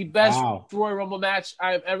was the best Wow. Royal Rumble match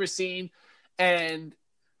I've ever seen. And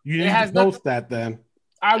You It need has to post that then.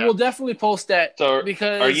 I Yeah. will definitely post that. So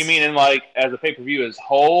because are you meaning like as a pay-per-view as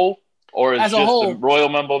whole or as As a just whole. the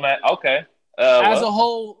Royal Rumble match? Okay. as a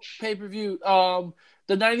whole pay-per-view,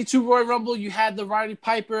 the 92 Royal Rumble, you had the Roddy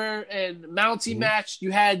Piper and Mountie match.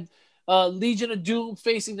 You had Legion of Doom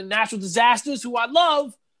facing the Natural Disasters, who I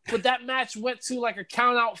love, but that match went to like a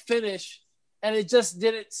count-out finish, and it just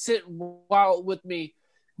didn't sit well with me.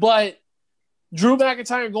 But Drew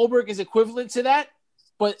McIntyre and Goldberg is equivalent to that,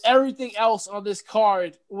 but everything else on this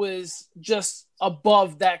card was just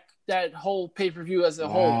above that whole pay-per-view as a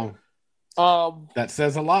Wow. whole. That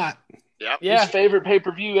says a lot. Yep. Yeah. His favorite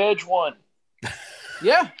pay-per-view, Edge won.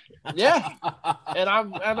 Yeah, and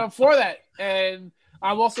I'm for that, and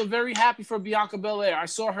I'm also very happy for Bianca Belair. I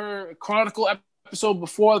saw her Chronicle episode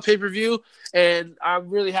before the pay-per-view, and I'm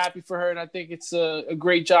really happy for her, and I think it's a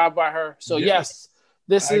great job by her. So Yeah. yes,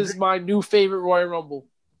 this I is agree. my new favorite Royal Rumble.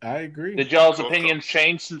 I agree. Did y'all's Cool, opinions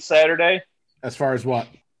change since Saturday As far as what?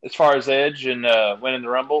 as far as Edge and winning the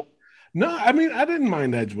Rumble? No, I mean, I didn't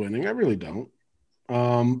mind Edge winning. I really don't.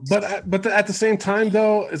 But at the same time,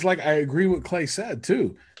 though, it's like I agree with Clay said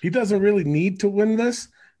too. He doesn't really need to win this,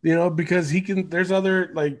 because he can. There's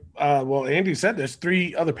other Andy said there's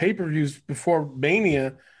 3 other pay-per-views before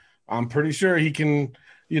Mania. I'm pretty sure he can.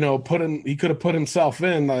 He could have put himself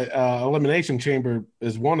in. Elimination Chamber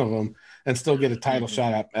is one of them, and still get a title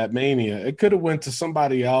shot at Mania. It could have went to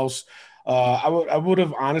somebody else. I would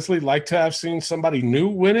have honestly liked to have seen somebody new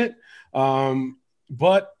win it.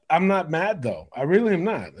 But I'm not mad though. I really am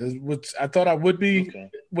not. Which I thought I would be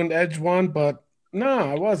when Edge won, but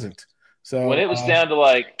no, I wasn't. So When it was down to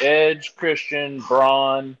like Edge, Christian,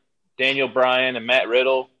 Braun, Daniel Bryan, and Matt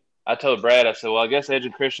Riddle, I told Brad, I said, well, I guess Edge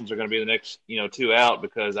and Christian's are going to be the next, 2 out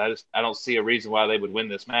because I don't see a reason why they would win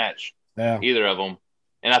this match, either of them.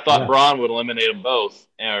 And I thought Braun would eliminate them both,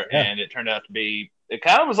 and it turned out to be – it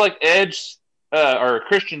kind of was like Edge or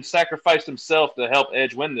Christian sacrificed himself to help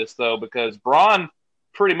Edge win this, though, because Braun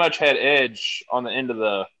pretty much had Edge on the end of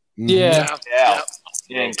the Yeah. out.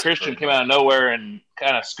 And Christian came out of nowhere and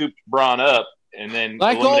kind of scooped Braun up. And then,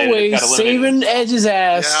 Like got always, eliminated. saving Edge's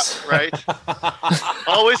ass. Yeah, right.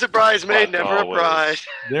 Always a bridesmaid, Fuck never always. a bride.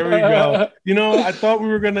 There we go. I thought we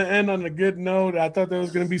were going to end on a good note. I thought there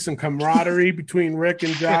was going to be some camaraderie between Rick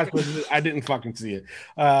and Josh, but I didn't fucking see it.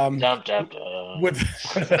 Dum, dum, dum. With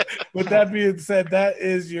that being said, that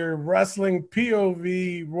is your Wrestling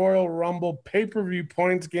POV Royal Rumble pay-per-view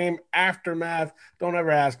points game aftermath. Don't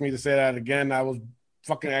ever ask me to say that again. I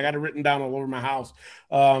got it written down all over my house.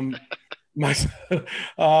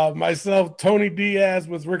 Myself, Tony Diaz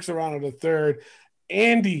with Rick Serrano III.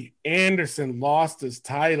 Andy Anderson lost his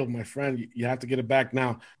title, my friend. You have to get it back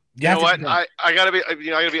now. You know what? I gotta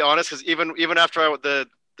be honest, because even after the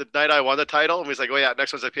night I won the title, and he was like, "Oh yeah,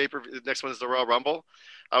 next one's a pay-per-view, next one's the Royal Rumble,"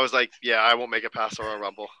 I was like, "Yeah, I won't make it past the Royal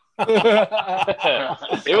Rumble."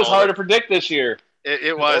 It was hard to predict this year.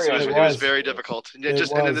 It was very difficult. And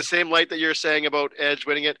and in the same light that you're saying about Edge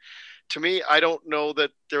winning it, to me, I don't know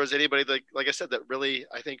that there was anybody like I said that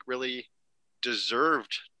really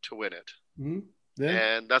deserved to win it. Mm-hmm. Yeah.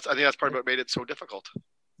 And I think that's part of what made it so difficult.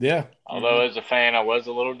 Yeah. Although as a fan, I was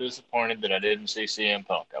a little disappointed that I didn't see CM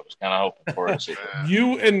Punk. I was kind of hoping for it to see.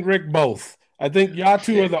 You and Rick both. I think y'all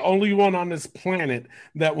two are the only one on this planet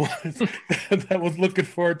that was looking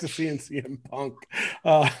forward to seeing CM Punk.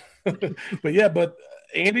 But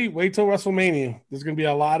Andy, wait till WrestleMania. There's going to be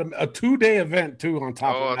a 2-day event too on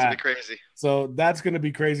top of that. Oh, it's going to be crazy. So that's going to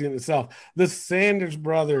be crazy in itself. The Sanders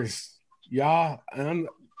brothers, y'all,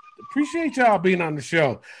 appreciate y'all being on the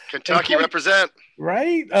show. Kentucky represent.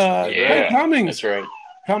 Right? Yeah, Cummings, that's right.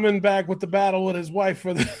 Coming back with the battle with his wife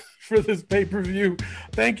for this pay-per-view.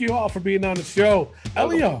 Thank you all for being on the show.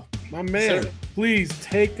 Elio, my man, please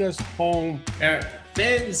take us home.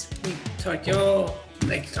 Fans, we talk y'all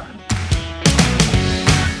next time.